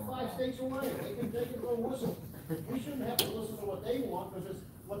 they're 5 states away, they can go whistle. We shouldn't have to listen to what they want, because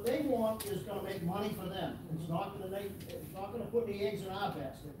what they want is gonna make money for them. It's not gonna put any eggs in our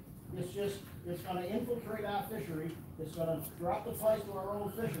basket. It's gonna infiltrate our fishery, it's gonna drop the price to our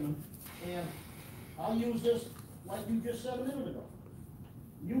own fishermen, and I'll use this like you just said a minute ago.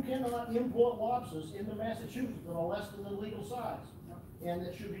 You cannot import lobsters into Massachusetts that are less than the legal size. And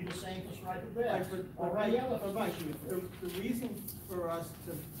it should be the same for striped bass. Or any other fish. The reason for us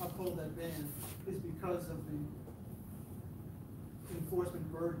to uphold that ban is because of the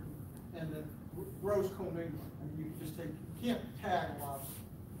enforcement burden and the gross commingling. I mean, you can't tag a lobster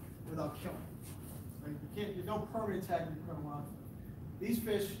without killing it. Right? There's no permanent tagging for a lobster. These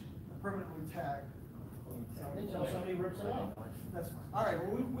fish are permanently tagged. Until somebody rips it out. That's fine. All right,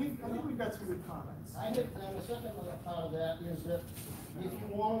 well, I think we've got some good comments. I think, and the second part of that is that if you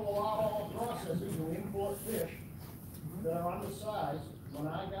want to allow all processors to import fish that are undersized, when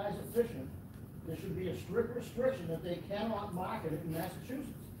our guys are fishing, there should be a strict restriction that they cannot market it in Massachusetts.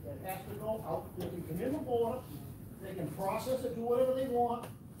 It has to go out, they can come in the border, they can process it, do whatever they want,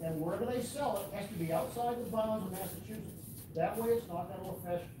 and wherever they sell it, has to be outside the bounds of Massachusetts. That way it's not going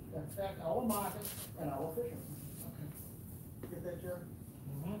to affect our market and our fishermen. Get that, Jerry?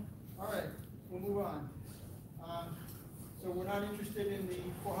 All right, we'll move on. So we're not interested in the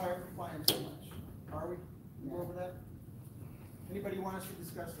for-hire compliance so much, are we? We're over that? Anybody want us to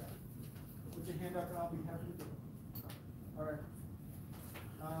discuss that? Put your hand up and I'll be happy to do it. All right.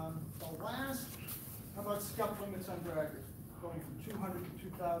 The last, how about scup limits on draggers? Going from 200 to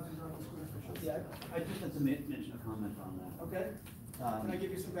 2,000 during the school officials? Yeah, I just had to mention a comment on that. Okay. Can I give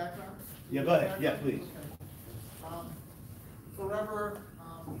you some background? Yeah, go ahead. Yeah, please. Okay. Forever,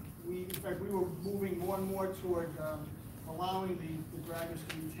 in fact, we were moving more and more toward allowing the draggers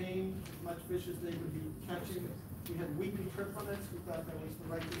to retain as much fish as they would be catching. We had weekly trip limits. We thought that was the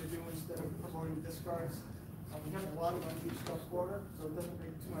right thing to do instead of promoting discards. We have a lot of unused stuff border, so it doesn't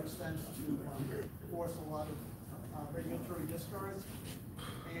make too much sense to force a lot of regulatory discards.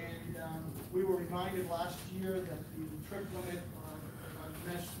 And we were reminded last year that the trip limit on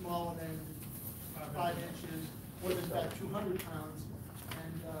mesh smaller than 5 inches was in fact 200 pounds.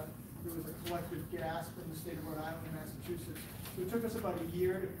 And there was a collective gasp in the state of Rhode Island and Massachusetts. So it took us about a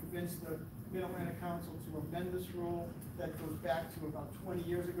year to convince the Mid-Atlantic Council to amend this rule that goes back to about 20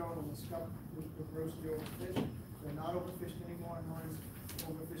 years ago when the scup was grossly overfished. They're not overfished anymore, nor is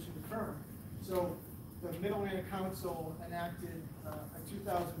overfishing the term. So the Mid-Atlantic Council enacted a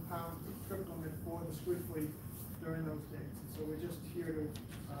 2,000-pound trip limit for the squid fleet during those days. And so we're just here to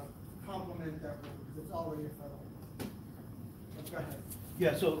complement that rule because it's already a federal law. Go ahead.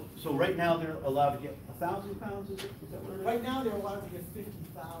 Yeah, so right now they're allowed to get 1,000 pounds, is that what it is? Right now they're allowed to get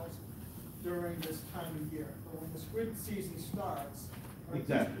 50,000 during this time of year. But when the squid season starts,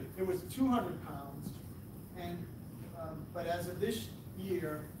 exactly, it was 200 pounds, and but as of this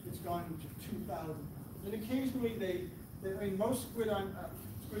year, it's gone to 2,000 pounds. And occasionally I mean, most squid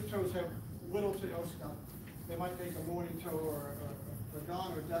tows have little to no scum. They might make a morning tow or a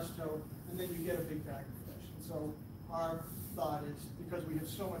dawn or dust tow, and then you get a big bag of fish. And so our thought is, because we have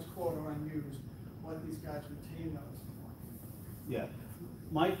so much quota unused, let these guys retain those. Yeah.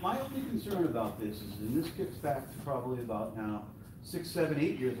 My only concern about this is, and this gets back to probably about now 6, 7,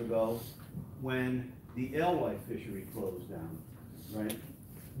 8 years ago, when the alewife fishery closed down, right?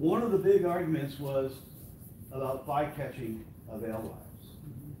 One of the big arguments was about bycatching of alewives.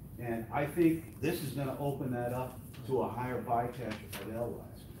 And I think this is gonna open that up to a higher bycatch of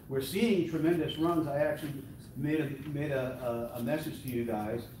alewives. We're seeing tremendous runs. I actually made a message to you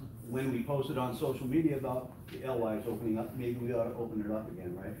guys when we posted on social media about the alewives opening up. Maybe we ought to open it up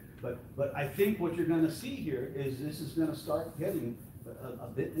again, right? But I think what you're gonna see here is this is gonna start getting a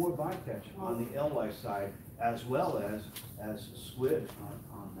bit more bycatch on the alewife side, as well as squid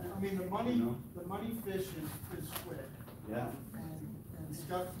on that. I mean, the money fish is squid. Yeah. And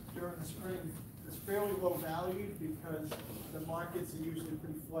stuff during the spring is fairly low valued because the markets are usually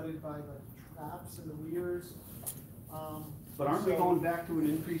pretty flooded by the traps and the weirs. But aren't we going back to an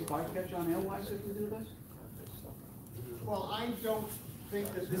increased bycatch on alewives if we do this? Well, I don't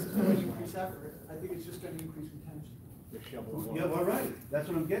think that this is going to increase effort. I think it's just going to increase retention. Yeah, well, right. That's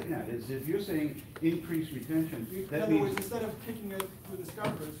what I'm getting at, is if you're saying increased retention, In other words, instead of kicking it through the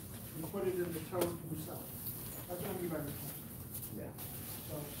scuppers, you put it in the toes yourself. That's what I mean by retention. Yeah.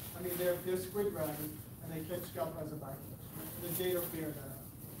 So, I mean, they're squid grabbing, and they catch scalp as a bite. The data bear that out.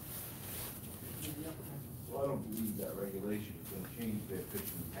 Well, I don't believe that regulation is gonna change their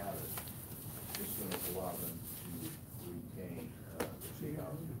fishing habits. It's just gonna allow them to retain, the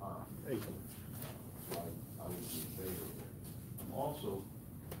 2,000 pounds. So I would be in favor of it. Also,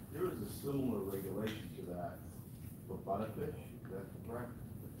 there is a similar regulation to that for butterfish, is that correct?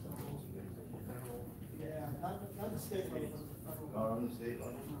 Yeah, not the state level. Not on the state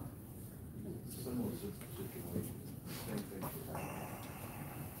level? Similar situation, same thing should happen.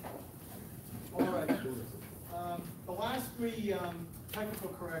 All right. The last three technical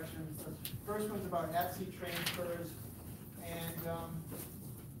corrections, the first one's about at-sea transfers. And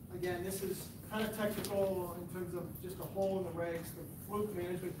again, this is kind of technical in terms of just a hole in the regs. The fluke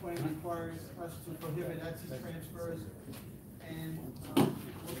management plan requires us to prohibit at-sea transfers. And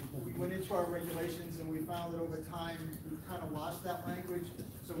we went into our regulations and we found that over time, we kind of lost that language.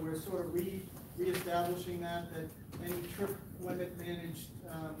 So we're sort of reestablishing that any trip limit managed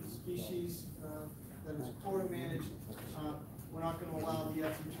species that is quota managed, we're not going to allow the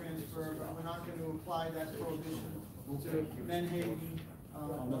at-sea transfer, but we're not going to apply that prohibition to menhaden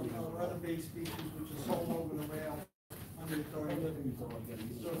or other bait species which are sold over the rail under authority.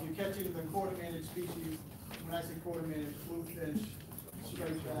 So if you're catching the quota managed species, when I say quota managed, bluefish,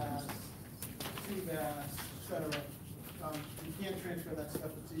 striped bass, sea bass, etc., you can't transfer that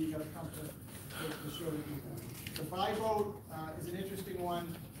stuff at sea. You got to come to show that you can. The bi-boat is an interesting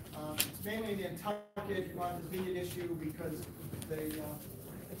one. It's mainly in Nantucket, not as being an issue because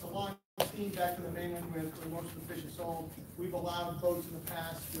it's a long steam back to the mainland where most of the fish are sold. We've allowed boats in the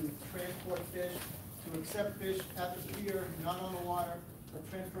past to transport fish, to accept fish at the pier, not on the water, but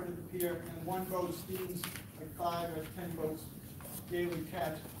transfer to the pier, and one boat steams like 5 or 10 boats daily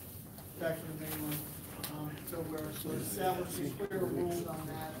catch back to the mainland. So we're establishing clear rules on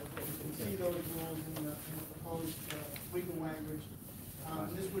that. You can see those rules in the proposed legal language.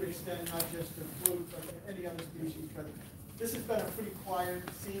 This would extend not just to fluke, but any other species. But this has been a pretty quiet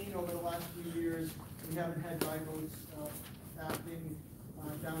scene over the last few years. We haven't had dry boats acting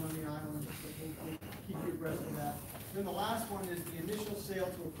down on the island, but we'll keep you abreast of that. Then the last one is the initial sale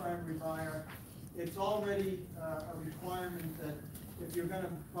to a primary buyer. It's already a requirement that if you're going to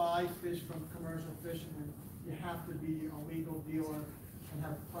buy fish from commercial fishermen, you have to be a legal dealer and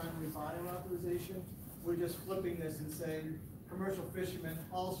have primary buyer authorization. We're just flipping this and saying commercial fishermen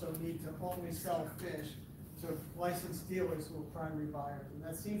also need to only sell fish to licensed dealers who are primary buyers. And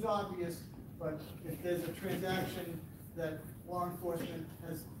that seems obvious, but if there's a transaction that law enforcement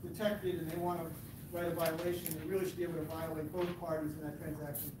has detected and they want to write a violation, they really should be able to violate both parties in that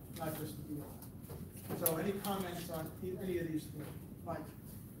transaction, not just the dealer. So any comments on any of these three? Mike?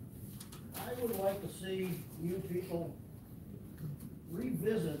 I would like to see you people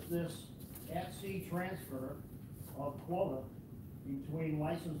revisit this at-sea transfer of quota between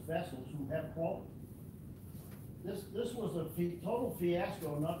licensed vessels who have quota. This was a total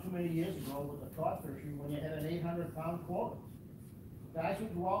fiasco not too many years ago with the cod fishery when you had an 800-pound quota. Guys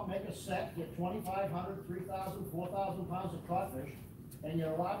would go out, make a set, get 2,500, 3,000, 4,000 pounds of codfish, and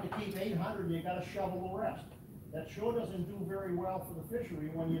you're allowed to keep 800 and you gotta shovel the rest. That sure doesn't do very well for the fishery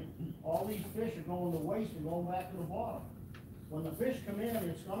when all these fish are going to waste and going back to the bottom. When the fish come in,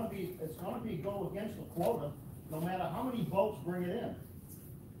 it's gonna be go against the quota, no matter how many boats bring it in.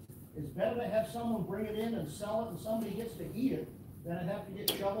 It's better to have someone bring it in and sell it and somebody gets to eat it than it have to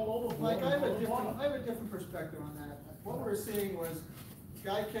get shoveled overboard. Mike, I have a different perspective on that. What we were seeing was,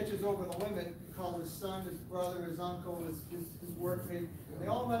 guy catches over the limit, called his son, his brother, his uncle, his workmate. They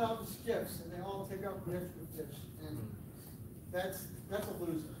all went out in skiffs and they all take out the extra fish. And that's a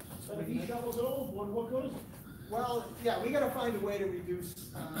loser. But if he shovels it overboard, what good is it? Well, yeah, we gotta find a way to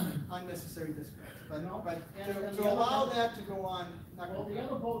reduce unnecessary discards. But to allow that to go on. Well, the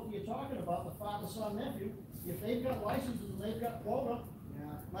other boat you're talking about, the father, son, nephew, if they've got licenses and they've got quota, yeah,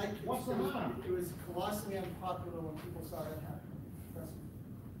 Mike, what's the harm? It was colossally unpopular when people saw that happen.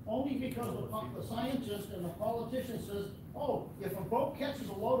 Only because the scientist and the politician says, oh, if a boat catches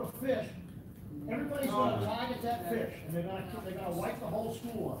a load of fish, everybody's gonna target that fish, and they're gonna wipe the whole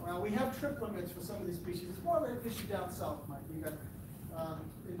school up. Well, we have trip limits for some of these species. It's more of an issue down south, Mike. We got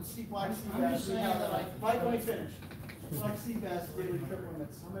in black sea bass. We have Mike, let me finish. Black sea bass daily trip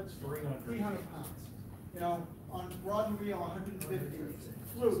limits. How much? 300 pounds. You know, on rod and reel, 150.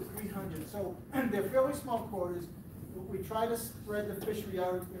 Fluke, 300. So they're fairly small quotas. We try to spread the fishery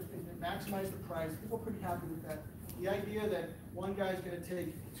out and maximize the price. People are pretty happy with that. The idea that one guy's going to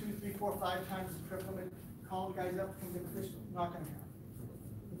take 2, 3, 4, 5 times the trip limit, call the guys up, come get the fish, not going to happen.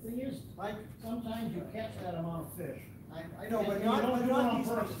 The thing is, Mike, sometimes you catch that amount of fish. I know, but not these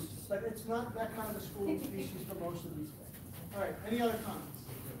species. But but it's not that kind of a school species for most of these things. All right, any other comments?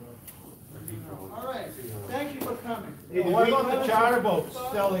 All right, thank you for coming. Hey, what about the charter boats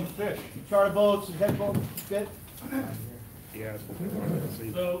selling fish? Charter boats, head boats, fit? Yes.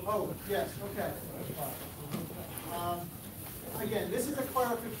 Oh, yes, okay. Again, this is a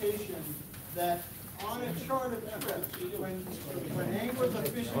clarification that on a charter trip, when anglers are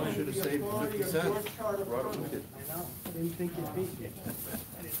fishing under the authority of your charter permit, I didn't think you'd be here.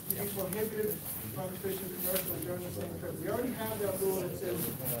 to be prohibited from fishing commercially during the same trip. We already have that rule that says.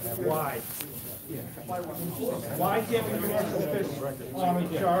 Why? Why can't we commercial fish on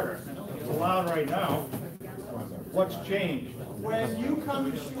a charter? It's allowed right now. What's changed? When you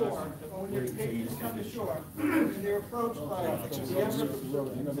come ashore, or when your patrons come ashore, and they're approached by the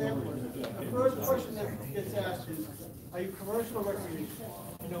example, the first question that gets asked is, are you commercial or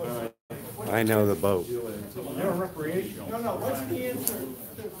recreational? I know the boat. They're recreational. No, what's the answer?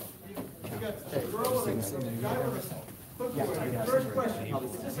 You got the girl or the guy with the clipboard. First question,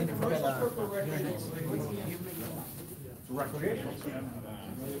 is this a commercial trip or recreational? What's the answer? Recreational.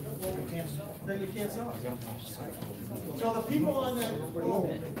 Then you can't sell it. So the people on that boat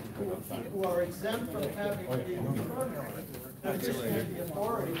who are exempt from having a permit, they're fishing the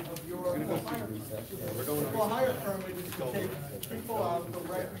authority of your hire. The hire permit is to take people out for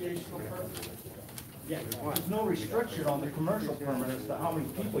recreational purposes. Yeah, there's no restriction on the commercial permit as to how many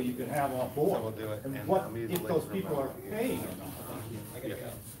people you can have on board, and what, if those people are paying.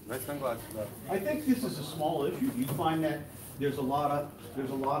 I think this is a small issue. You find that there's a lot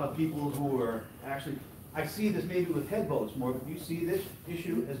of people who are actually, I see this maybe with head boats more, but do you see this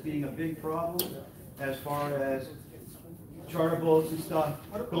issue as being a big problem as far as charter boats and stuff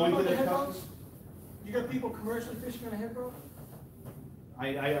going to the the head boats? You got people commercially fishing on a head boat?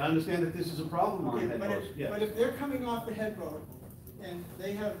 I understand that this is a problem on head boats, yes. But if they're coming off the head boat and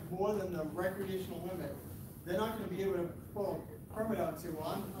they have more than the recreational limit, they're not gonna be able to pull a permit out and say, well,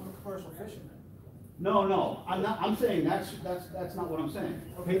 I'm a commercial fisherman. No, I'm saying that's not what I'm saying.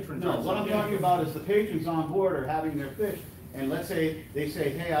 Patrons. No, what I'm talking about is the patrons on board are having their fish, and let's say, they say,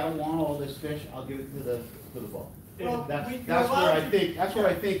 hey, I don't want all this fish, I'll give it to the boat. Well, That's where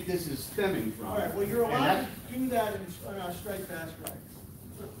I think this is stemming from. All right, well, you're allowed to do that in our striped bass rights.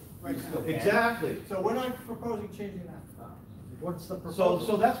 Right now. Exactly. So we're not proposing changing that. What's the proposal?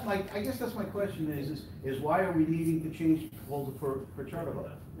 So that's I guess that's my question is why are we needing to change the proposal for charter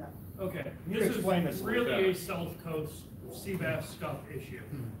boat? Yeah. Okay, You this explain is this a little really a better. South Coast sea bass scup issue.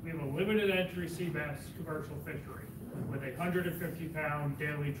 We have a limited entry sea bass commercial fishery with a 150-pound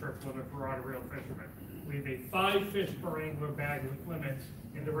daily trip limit for rod and reel fishermen. We have a 5 fish per angler bag limit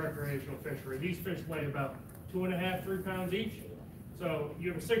in the recreational fishery. These fish weigh about 2.5, 3 pounds each. So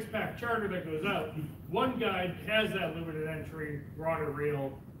you have a 6-pack charter that goes out. One guide has that limited entry rod and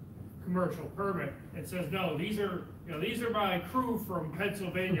reel commercial permit and says, no, these are my crew from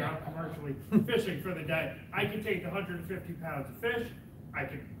Pennsylvania. I'm commercially fishing for the day. I can take the 150 pounds of fish. I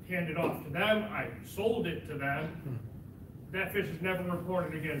can hand it off to them. I sold it to them. That fish is never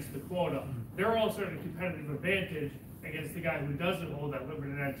reported against the quota. They're also at a competitive advantage against the guy who doesn't hold that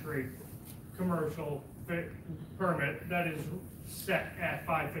limited entry commercial permit that is set at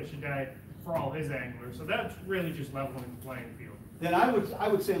 5 fish a day for all his anglers. So that's really just leveling the playing field. Then I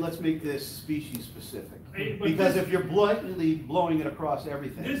would say let's make this species specific. But Because if you're blatantly blowing it across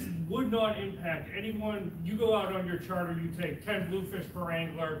everything. This would not impact anyone. You go out on your charter, you take 10 bluefish per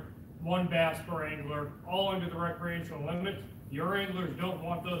angler, 1 bass per angler, all under the recreational limit. Your anglers don't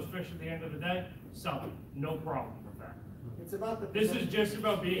want those fish at the end of the day, sell them. No problem with that. It's about This is just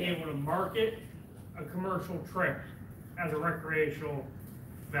about being able to market a commercial trip as a recreational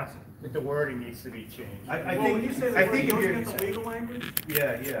vessel. The wording needs to be changed. I Well, when you say the word, if you're it's legal language?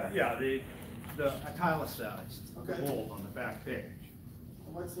 Yeah. Yeah, the italicized, the Okay. bold on the back page.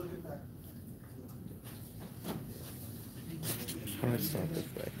 Let's look at that. It's not this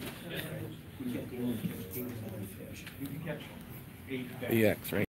way. You can catch 8 EX, right?